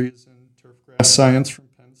undergraduate degree is in turf grass science from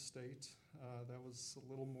Penn State. That was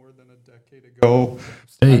a little more than a decade ago.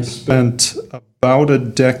 I spent about a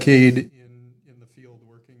decade in the field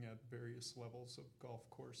working at various levels of golf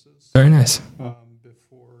courses. Very nice.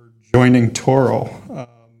 Before joining Toro.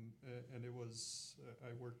 And it was, I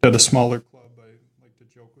worked at a smaller club. I like to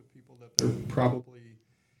joke with people that there probably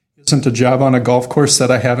isn't a job on a golf course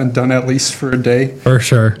that I haven't done at least for a day. For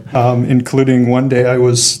sure. Including one day I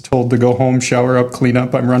was told to go home, shower up, clean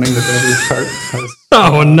up. I'm running the beverage cart.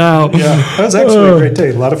 Oh, no. Yeah, that was actually a great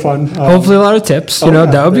day. A lot of fun. Hopefully a lot of tips.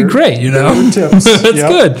 That would be great, There were tips. That's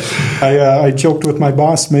good. I joked with my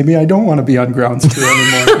boss, maybe I don't want to be on grounds crew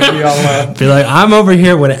anymore. Maybe I'll be like, I'm over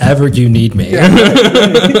here whenever you need me. Yeah,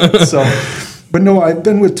 right. So, but no, I've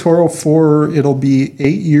been with Toro it'll be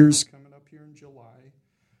 8 years coming up here in July.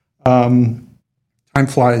 Time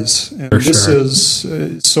flies. And this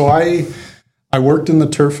is, so I worked in the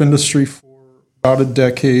turf industry for about a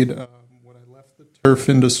decade. When I left the turf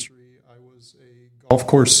industry, I was a golf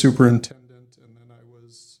course superintendent, and then I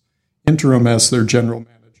was interim as their general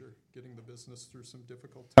manager, getting the business through some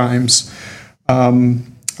difficult times.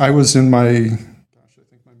 I was in my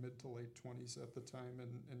mid to late 20s at the time,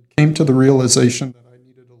 and came to the realization that I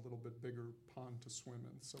needed a little bit bigger pond to swim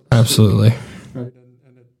in. So absolutely. Right.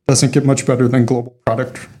 Doesn't get much better than global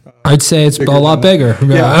product. I'd say it's a lot bigger.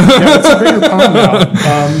 Yeah, it's a bigger pond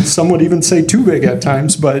now. Some would even say too big at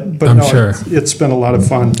times, but I'm no, sure. It's been a lot of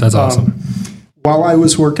fun. That's awesome. While I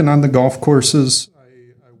was working on the golf courses,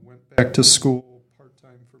 I went back to school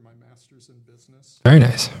part-time for my master's in business. Very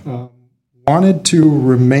nice. Wanted to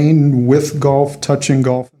remain with golf, touching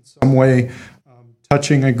golf in some way,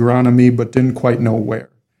 touching agronomy, but didn't quite know where.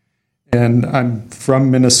 And I'm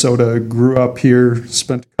from Minnesota, grew up here,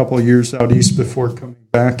 spent a couple of years out east before coming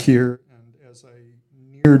back here. And as I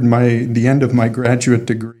neared the end of my graduate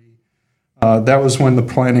degree, that was when the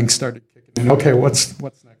planning started kicking in. Okay, what's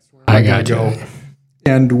next? Where am I going to go?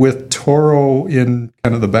 And with Toro in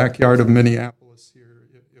kind of the backyard of Minneapolis here,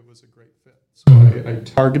 it was a great fit. So I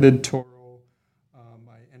targeted Toro.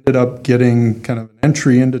 I ended up getting kind of an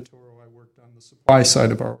entry into Toro. I worked on the supply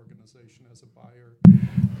side of our organization as a buyer.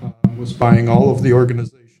 Was buying all of the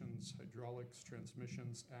organizations, hydraulics,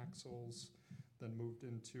 transmissions, axles, then moved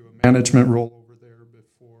into a management role over there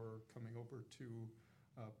before coming over to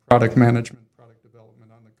product management, product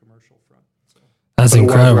development on the commercial front. So, that's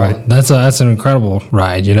incredible. That's an incredible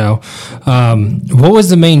ride, What was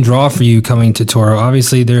the main draw for you coming to Toro?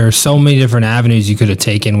 Obviously, there are so many different avenues you could have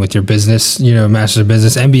taken with your business, Master's of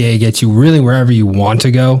Business. MBA gets you really wherever you want to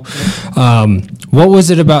go. What was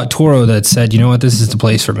it about Toro that said, you know what, this is the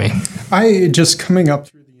place for me? I just coming up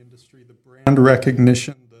through the industry, the brand brand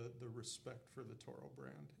recognition, the respect for the Toro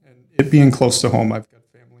brand, and it being close to home. I've got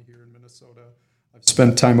family here in Minnesota. I've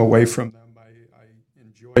spent time away from them. I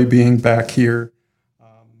enjoy being back here.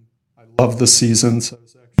 I love the seasons. I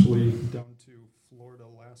was actually down to Florida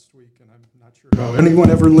last week, and I'm not sure how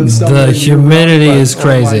anyone ever lives down there. The humidity is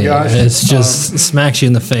crazy. Oh my gosh. It's just smacks you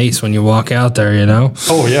in the face when you walk out there, you know?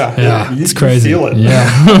 Oh, yeah. Yeah, it's crazy. You feel it.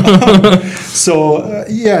 Yeah. So,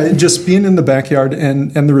 just being in the backyard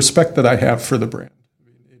and the respect that I have for the brand.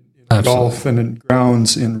 In golf and in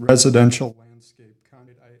grounds, in residential landscape, I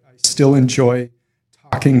still enjoy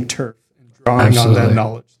talking turf and drawing on that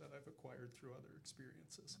knowledge that I've acquired through other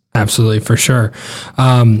experiences. Absolutely, for sure.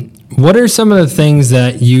 What are some of the things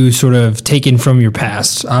that you sort of taken from your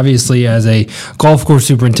past? Obviously, as a golf course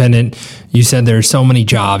superintendent, you said there are so many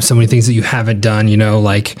jobs, so many things that you haven't done,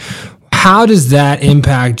 like how does that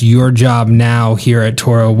impact your job now here at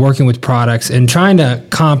Toro, working with products and trying to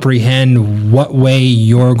comprehend what way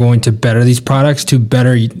you're going to better these products to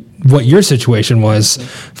better what your situation was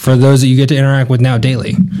for those that you get to interact with now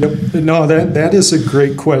daily? Yep. No, that is a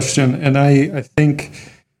great question. And I think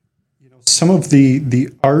some of the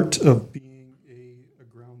art of being a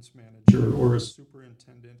grounds manager or a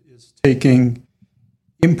superintendent is taking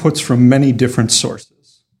inputs from many different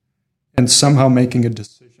sources and somehow making a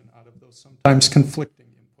decision out of those sometimes conflicting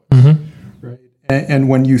inputs. Right? And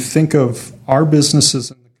when you think of our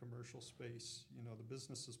businesses in the commercial space, the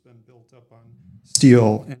business has been built up on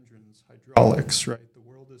steel, engines, hydraulics, right? The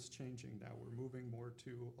world is changing now. We're moving more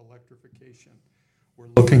to electrification. We're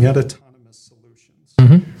looking at autonomous solutions,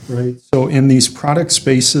 right? So in these product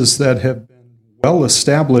spaces that have been well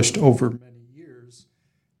established over many years,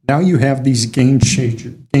 now you have these game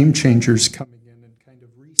changers coming in and kind of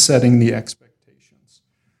resetting the expectations,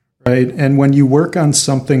 right? And when you work on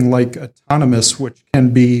something like autonomous, which can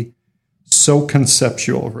be so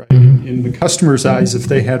conceptual, right? In the customer's eyes, if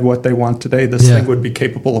they had what they want today, this thing would be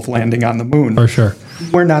capable of landing on the moon. For sure.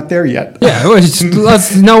 We're not there yet. Yeah,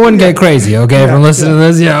 let's no one get crazy, okay? From listening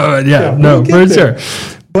to this, no, for sure.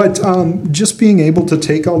 But just being able to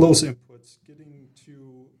take all those inputs,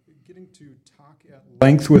 getting to talk at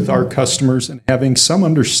length with our customers and having some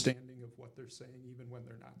understanding of what they're saying, even when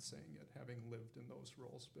they're not saying it, having lived in those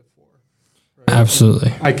roles before. Right?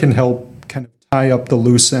 Absolutely. I can help kind of tie up the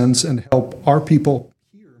loose ends and help our people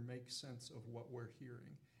here make sense of what we're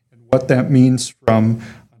hearing and what that means from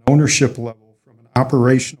an ownership level, from an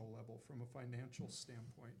operational level, from a financial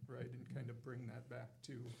standpoint, right? And kind of bring that back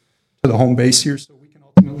to the home base here so we can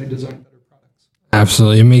ultimately design better products.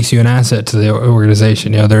 Absolutely. It makes you an asset to the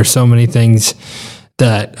organization. There are so many things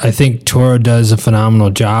that I think Toro does a phenomenal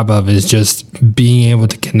job of, is just being able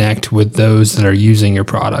to connect with those that are using your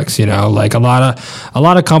products. Like a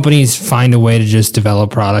lot of companies find a way to just develop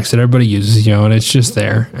products that everybody uses, and it's just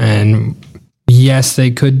there. And yes, they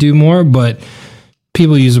could do more, but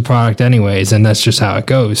people use a product anyways, and that's just how it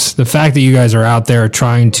goes. The fact that you guys are out there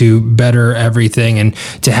trying to better everything and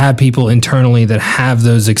to have people internally that have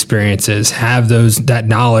those experiences, have that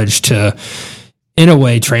knowledge to, in a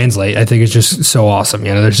way, translate, I think it's just so awesome.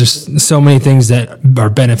 There's just so many things that are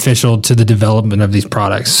beneficial to the development of these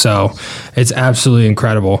products. So it's absolutely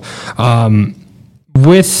incredible.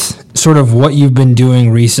 With sort of what you've been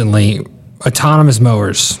doing recently, autonomous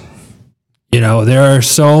mowers, there are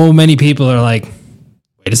so many people that are like,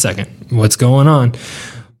 wait a second, what's going on?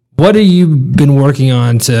 What have you been working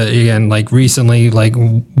on to, again, like recently, like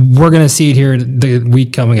we're going to see it here the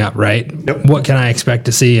week coming up, right? Yep. What can I expect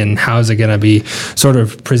to see, and how is it going to be sort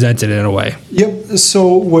of presented in a way? Yep.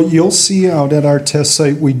 So what you'll see out at our test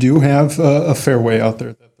site, we do have a fairway out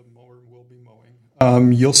there that the mower will be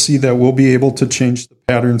mowing. You'll see that we'll be able to change the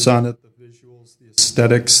patterns on it, the visuals, the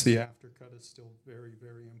aesthetics, the aftercut is still very,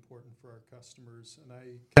 very important for our customers. And I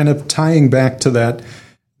kind of tying back to that,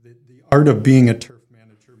 the art of being a turf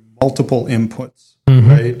manager, multiple inputs,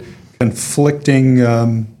 right? Conflicting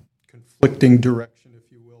direction,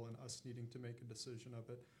 if you will, and us needing to make a decision of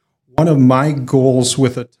it. One of my goals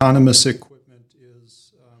with autonomous equipment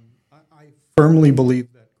is I firmly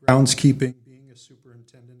believe that groundskeeping, being a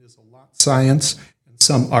superintendent, is a lot science and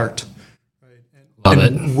some art. Right? Love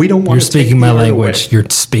it. We don't want You're speaking my language. You're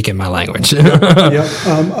speaking my language.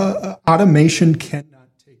 Automation cannot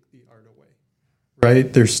take the art away,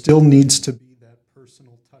 right? There still needs to be that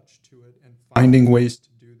personal touch to it, and finding ways to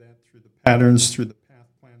do that through the patterns, through the path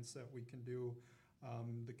plans that we can do.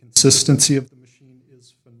 The consistency of the machine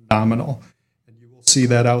is phenomenal, and you will see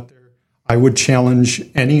that out there. I would challenge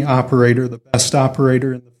any operator, the best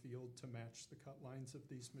operator in the field, to match the cut lines of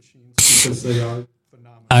these machines because they are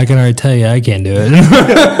phenomenal. I can already tell you I can't do it.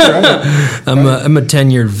 I'm a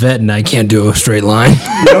 10-year vet and I can't do a straight line.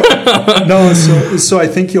 No, so I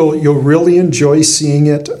think you'll really enjoy seeing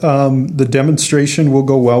it. The demonstration will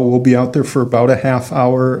go well. We'll be out there for about a half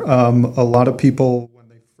hour. A lot of people, when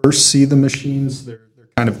they first see the machines, they're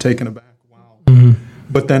kind of taken aback. Wow. Mm-hmm.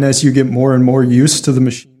 But then as you get more and more used to the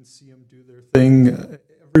machines, see them do their thing,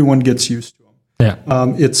 everyone gets used to them.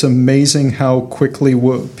 Yeah. It's amazing how quickly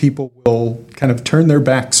people will kind of turn their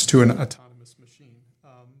backs to an autonomous machine.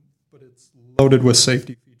 But it's loaded with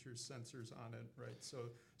safety features, sensors on it, right?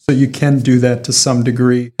 So you can do that to some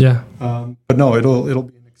degree. Yeah. But no, it'll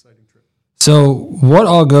be an exciting trip. So what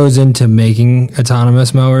all goes into making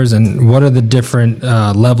autonomous mowers, and what are the different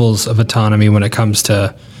levels of autonomy when it comes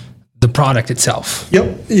to the product itself?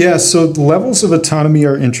 Yep. Yeah. So the levels of autonomy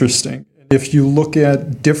are interesting. If you look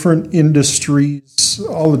at different industries,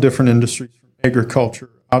 all the different industries from agriculture,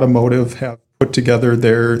 automotive have put together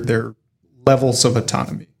their levels of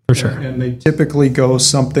autonomy. For sure. And they typically go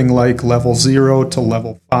something like level 0 to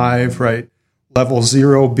level 5, right? Level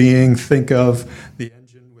 0 being, think of the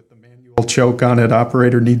engine with the manual choke on it.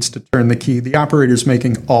 Operator needs to turn the key. The operator's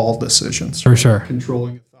making all decisions. For sure.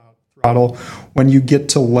 Controlling a throttle. When you get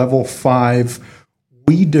to level 5,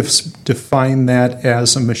 we define that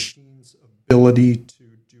as a machine's ability to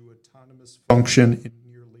do autonomous function in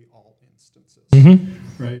nearly all instances.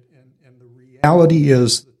 Mm-hmm. Right? And the reality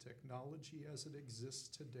is the technology as it exists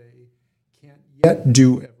today can't yet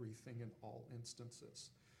do everything in all instances.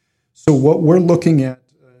 So what we're looking at,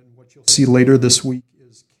 and what you'll see later this week,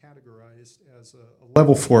 is categorized as a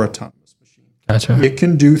level 4 autonomous machine. Gotcha. It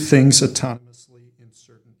can do things autonomously in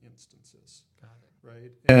certain instances.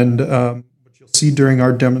 Right? And what you'll see during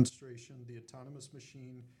our demonstration, the autonomous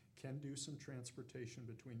machine can do some transportation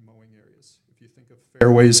between mowing areas. If you think of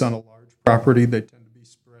fairways on a large property, they tend to be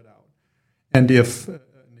spread out. And if an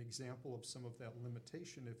example of some of that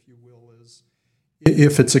limitation, if you will, is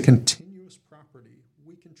if it's a continuous property,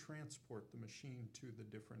 we can transport the machine to the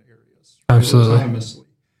different areas. Absolutely. Autonomously.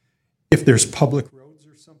 If there's public roads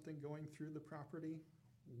or something going through the property,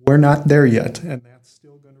 we're not there yet, and that's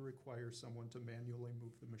still going to require someone to manually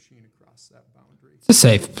move the machine across that boundary. It's a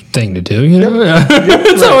safe thing to do, you know? Yep,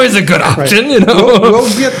 It's right. always a good option, you know? We'll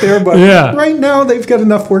get there, but right now they've got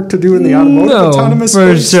enough work to do in the automotive autonomous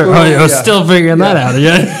for space. sure. So, You're still figuring that out.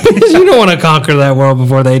 Yeah. You don't want to conquer that world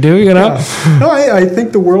before they do, you know? No, I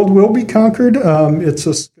think the world will be conquered. It's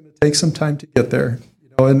just going to take some time to get there. You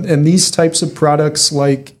know, and these types of products,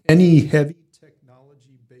 like any heavy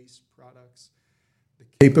technology-based products, the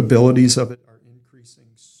capabilities of it are increasing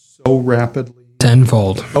so rapidly.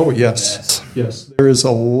 Tenfold. Oh, yes. There is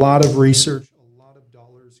a lot of research, a lot of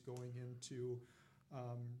dollars going into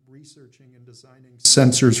researching and designing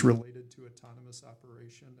sensors related to autonomous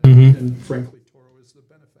operation. And frankly, Toro is the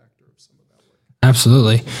benefactor of some of that work.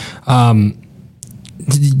 Absolutely.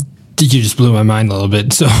 You just blew my mind a little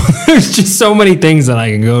bit. So there's just so many things that I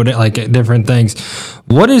can go to, like different things.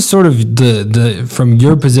 What is sort of the from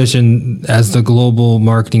your position as the global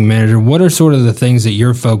marketing manager, what are sort of the things that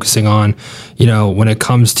you're focusing on, you know, when it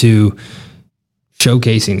comes to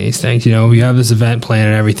showcasing these things? You know, you have this event plan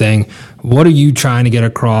and everything. What are you trying to get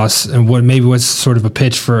across, and what's sort of a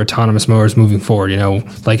pitch for autonomous mowers moving forward? You know,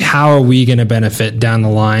 like how are we going to benefit down the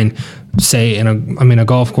line? Say a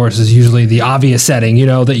golf course is usually the obvious setting, you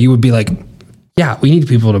know, that you would be like, yeah, we need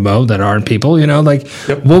people to mow that aren't people, you know, like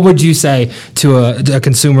What would you say to a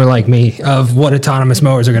consumer like me of what autonomous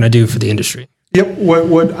mowers are going to do for the industry? Yep.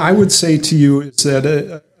 What I would say to you is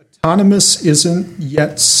that autonomous isn't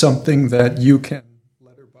yet something that you can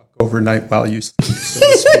letterbuck overnight while you sleep, so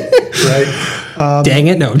to speak, right? Dang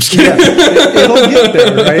it. No, I'm just kidding. Yeah, it'll get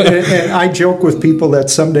there, right? And I joke with people that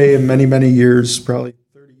someday in many, many years, probably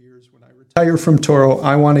 30 years, when I retire from Toro,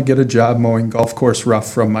 I want to get a job mowing golf course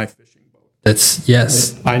rough from my fishing boat. That's,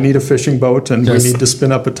 yes. I need a fishing boat, and we need to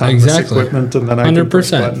spin up autonomous equipment, and then I can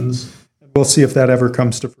push buttons. We'll see if that ever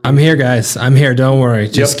comes to fruition. I'm here, guys. I'm here. Don't worry.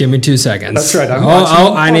 Just give me 2 seconds. That's right.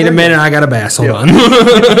 I need a minute. I got a bass. Hold on.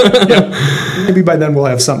 Maybe by then we'll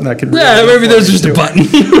have something that can. Maybe there's just a button.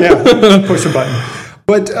 Push a button.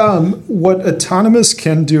 But what autonomous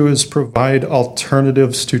can do is provide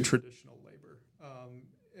alternatives to traditional labor.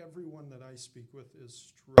 Everyone that I speak with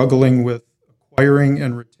is struggling with acquiring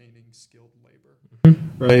and retaining skilled labor,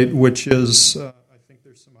 right? Which is, I think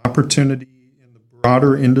there's some opportunity in the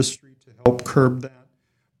broader industry to help curb that.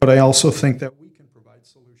 But I also think that we can provide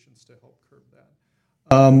solutions to help curb that.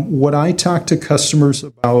 What I talk to customers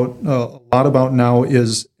about a lot about now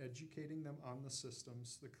is educating them on the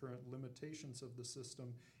systems, the current limitations of the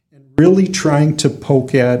system, and really trying to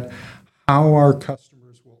poke at how our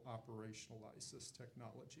customers will operationalize utilize this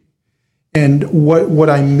technology. And what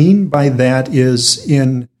I mean by that is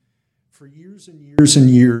for years and years and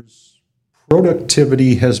years,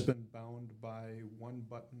 productivity has been bound by one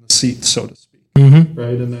button in the seat, so to speak,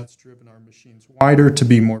 right? And that's driven our machines wider to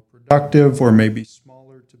be more productive, or maybe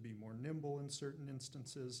smaller to be more nimble in certain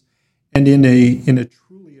instances. And in a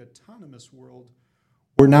truly autonomous world,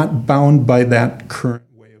 we're not bound by that current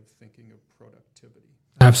way of thinking of productivity.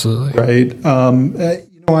 Absolutely. Right.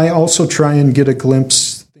 I also try and get a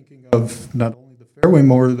glimpse, thinking of not only the fairway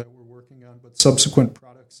mower that we're working on, but subsequent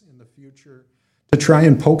products in the future, to try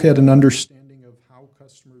and poke at an understanding of how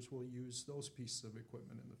customers will use those pieces of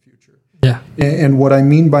equipment in the future. Yeah. And what I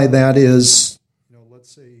mean by that is,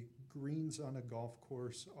 let's say greens on a golf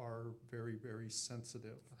course are very, very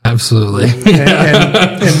sensitive. Absolutely.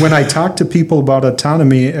 and when I talk to people about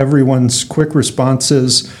autonomy, everyone's quick response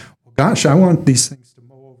is, well, gosh, I want these things to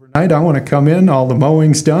mow overnight. I want to come in, all the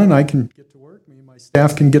mowing's done, I can get to work. Me and my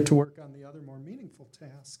staff can get to work on the other more meaningful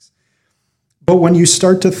tasks. But when you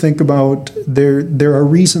start to think about there are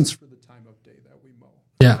reasons for the time of day that we mow.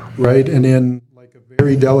 Yeah. Right? And in like a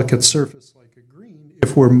very delicate surface like a green,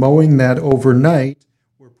 if we're mowing that overnight,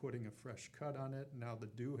 we're putting a fresh cut on it. Now the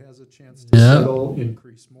dew has a chance to settle,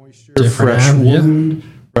 increase moisture, fresh wound,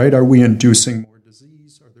 right? Are we inducing more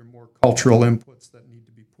disease? Are there more cultural inputs that need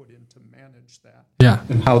to be put in to manage that? Yeah.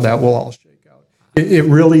 And how that will all shake out. It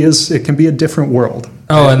really is, it can be a different world.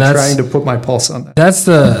 Oh, and that's trying to put my pulse on that.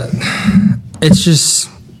 It's just,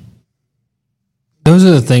 those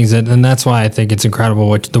are the things and that's why I think it's incredible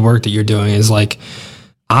what the work that you're doing is like.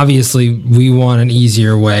 Obviously, we want an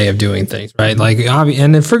easier way of doing things, right? Like,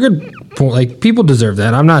 and for good, like people deserve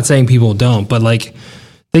that. I'm not saying people don't, but like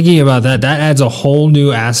thinking about that adds a whole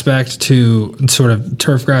new aspect to sort of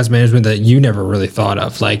turf grass management that you never really thought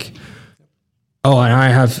of. Like, and I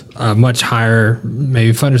have a much higher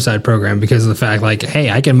maybe fungicide program because of the fact, like,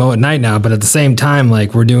 hey, I can mow at night now, but at the same time,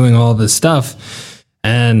 like we're doing all this stuff.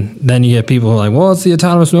 And then you get people who are like, well, it's the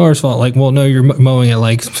autonomous mower's fault. Like, well, no, you're mowing at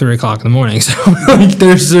like 3 o'clock in the morning. So like,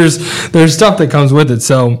 there's stuff that comes with it.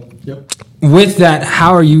 So with that,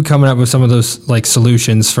 how are you coming up with some of those like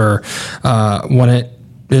solutions for when it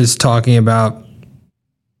is talking about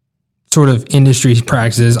sort of industry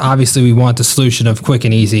practices? Obviously, we want the solution of quick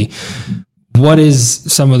and easy. What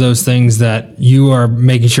is some of those things that you are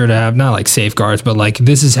making sure to have, not like safeguards, but like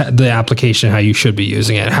this is the application, how you should be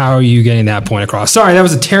using it? How are you getting that point across? Sorry, that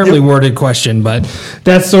was a terribly worded question, but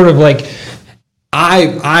that's sort of like,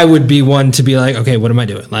 I would be one to be like, okay, what am I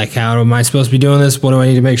doing? Like, how am I supposed to be doing this? What do I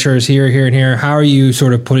need to make sure is here, here, and here? How are you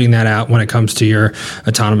sort of putting that out when it comes to your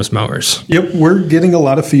autonomous mowers? Yep, we're getting a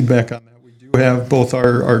lot of feedback on that. We do have both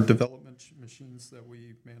our development machines that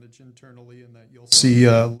we manage internally and that you'll see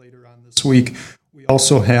later this week. We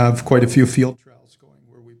also have quite a few field trials going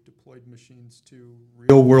where we've deployed machines to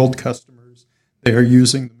real world customers. They are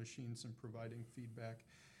using the machines and providing feedback.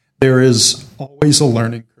 There is always a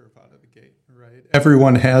learning curve out of the gate, right?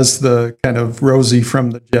 Everyone has the kind of Rosie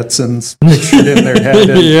from the Jetsons pictured in their head.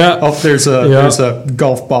 And, there's a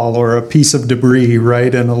golf ball or a piece of debris,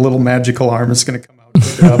 right? And a little magical arm is going to come out and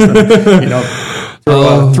pick it up and,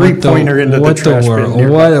 throw a three-pointer into the trash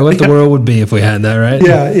bin. What the world would be if we had that, right?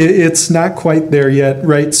 Yeah, it's not quite there yet,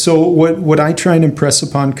 right? So what I try and impress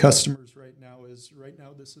upon customers right now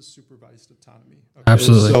this is supervised autonomy. Okay?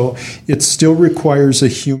 Absolutely. So it still requires a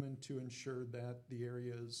human to ensure that the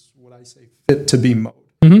area is, what I say, fit to be mowed.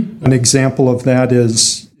 Mm-hmm. An example of that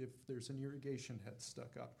is if there's an irrigation head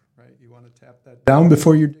stuck up, right? You want to tap that down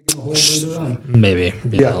before you're digging a hole later on. Maybe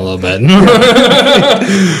a little bit.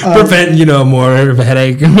 Prevent, more of a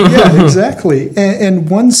headache. Yeah, exactly. And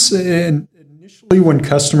initially when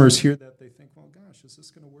customers hear that, they think, well, gosh, is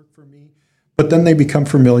this going to work for me? But then they become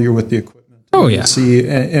familiar with the equipment. Oh, yeah.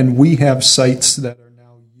 And we have sites that are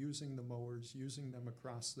now using the mowers, using them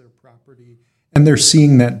across their property, and they're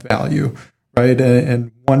seeing that value, right?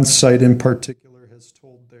 And one site in particular has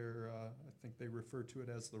told I think they refer to it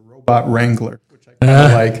as the robot wrangler, which I kind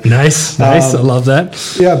of like. Nice. I love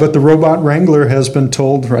that. Yeah, but the robot wrangler has been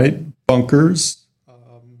told, right, bunkers,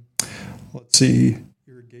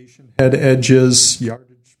 irrigation head edges,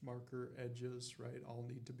 yardage marker edges, right, all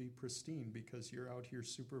need to be pristine because you're out here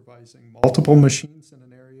supervising multiple machines in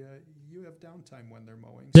an area. You have downtime when they're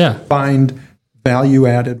mowing. So find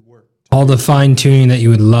value-added work. All the fine-tuning that you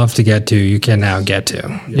would love to get to, you can now get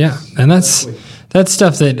to. Yes, and that's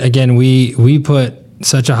stuff that, again, we put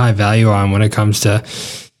such a high value on when it comes to,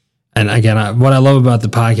 and again, what I love about the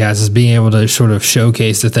podcast is being able to sort of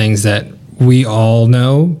showcase the things that we all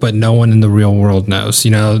know, but no one in the real world knows.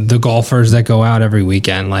 The golfers that go out every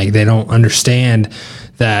weekend, like they don't understand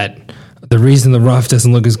that the reason the rough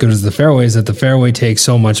doesn't look as good as the fairway is that the fairway takes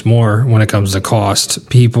so much more when it comes to cost,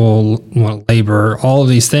 people, labor, all of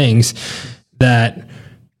these things, that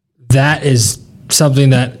is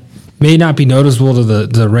something that may not be noticeable to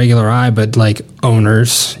the regular eye, but like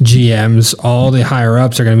owners, GMs, all the higher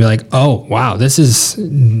ups are going to be like, oh, wow, this is,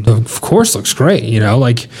 of course, looks great. You know,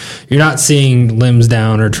 like you're not seeing limbs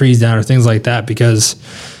down or trees down or things like that because,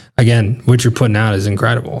 again, what you're putting out is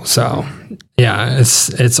incredible. So, yeah,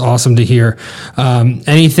 it's awesome to hear.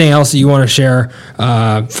 Anything else that you want to share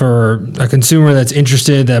for a consumer that's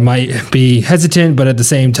interested, that might be hesitant, but at the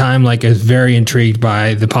same time, like, is very intrigued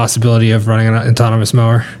by the possibility of running an autonomous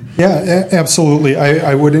mower? Yeah, absolutely.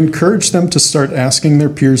 I would encourage them to start asking their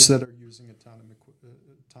peers that are using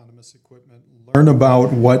autonomous equipment, learn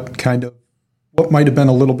about what might have been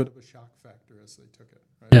a little bit of a shock factor as they took it.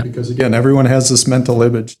 Right? Yeah. Because again, everyone has this mental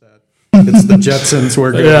image that it's the Jetsons,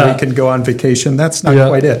 we can go on vacation. That's not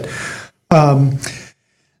quite it.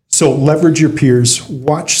 So leverage your peers,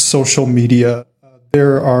 watch social media.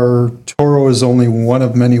 Toro is only one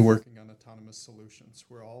of many working on autonomous solutions.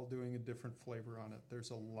 We're all doing a different flavor on it.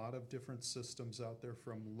 There's a lot of different systems out there,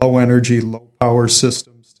 from low energy, low power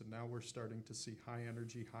systems to now we're starting to see high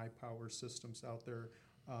energy, high power systems out there.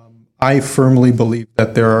 I firmly believe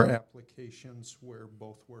that there are applications where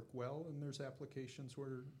both work well, and there's applications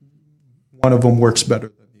where one of them works better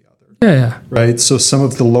than the other. Yeah. Right? So some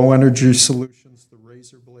of the low energy solutions, the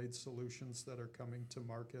razor blade solutions that are coming to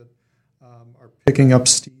market, are picking up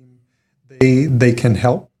steam. They can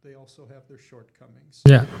help. They also have their shortcomings.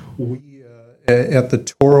 Yeah. We at the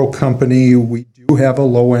Toro company, we do have a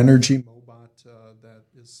low energy Mobot that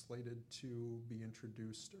is slated to be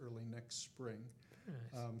introduced early next spring.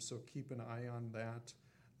 So keep an eye on that,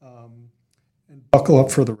 and buckle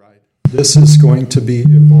up for the ride. This is going to be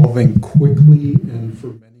evolving quickly and for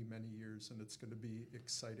many, many years, and it's going to be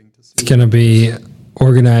exciting to see. It's going to be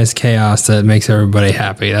organized chaos that makes everybody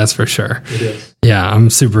happy. That's for sure. It is. Yeah, I'm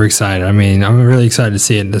super excited. I mean, I'm really excited to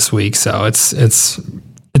see it this week. So it's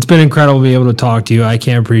been incredible to be able to talk to you. I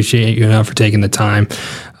can't appreciate you enough for taking the time.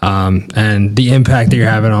 And the impact that you're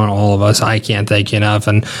having on all of us, I can't thank you enough.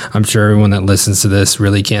 And I'm sure everyone that listens to this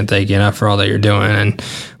really can't thank you enough for all that you're doing. And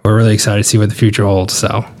we're really excited to see what the future holds.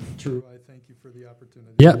 So. True. I thank you for the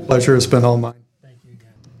opportunity. Yeah. The pleasure has been all mine. Thank you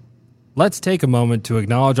again. Let's take a moment to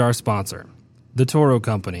acknowledge our sponsor, the Toro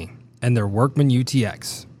Company, and their Workman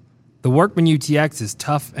UTX. The Workman UTX is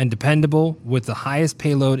tough and dependable with the highest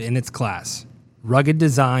payload in its class, rugged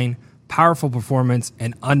design, powerful performance,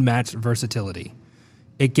 and unmatched versatility.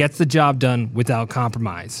 It gets the job done without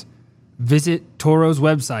compromise. Visit Toro's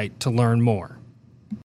website to learn more.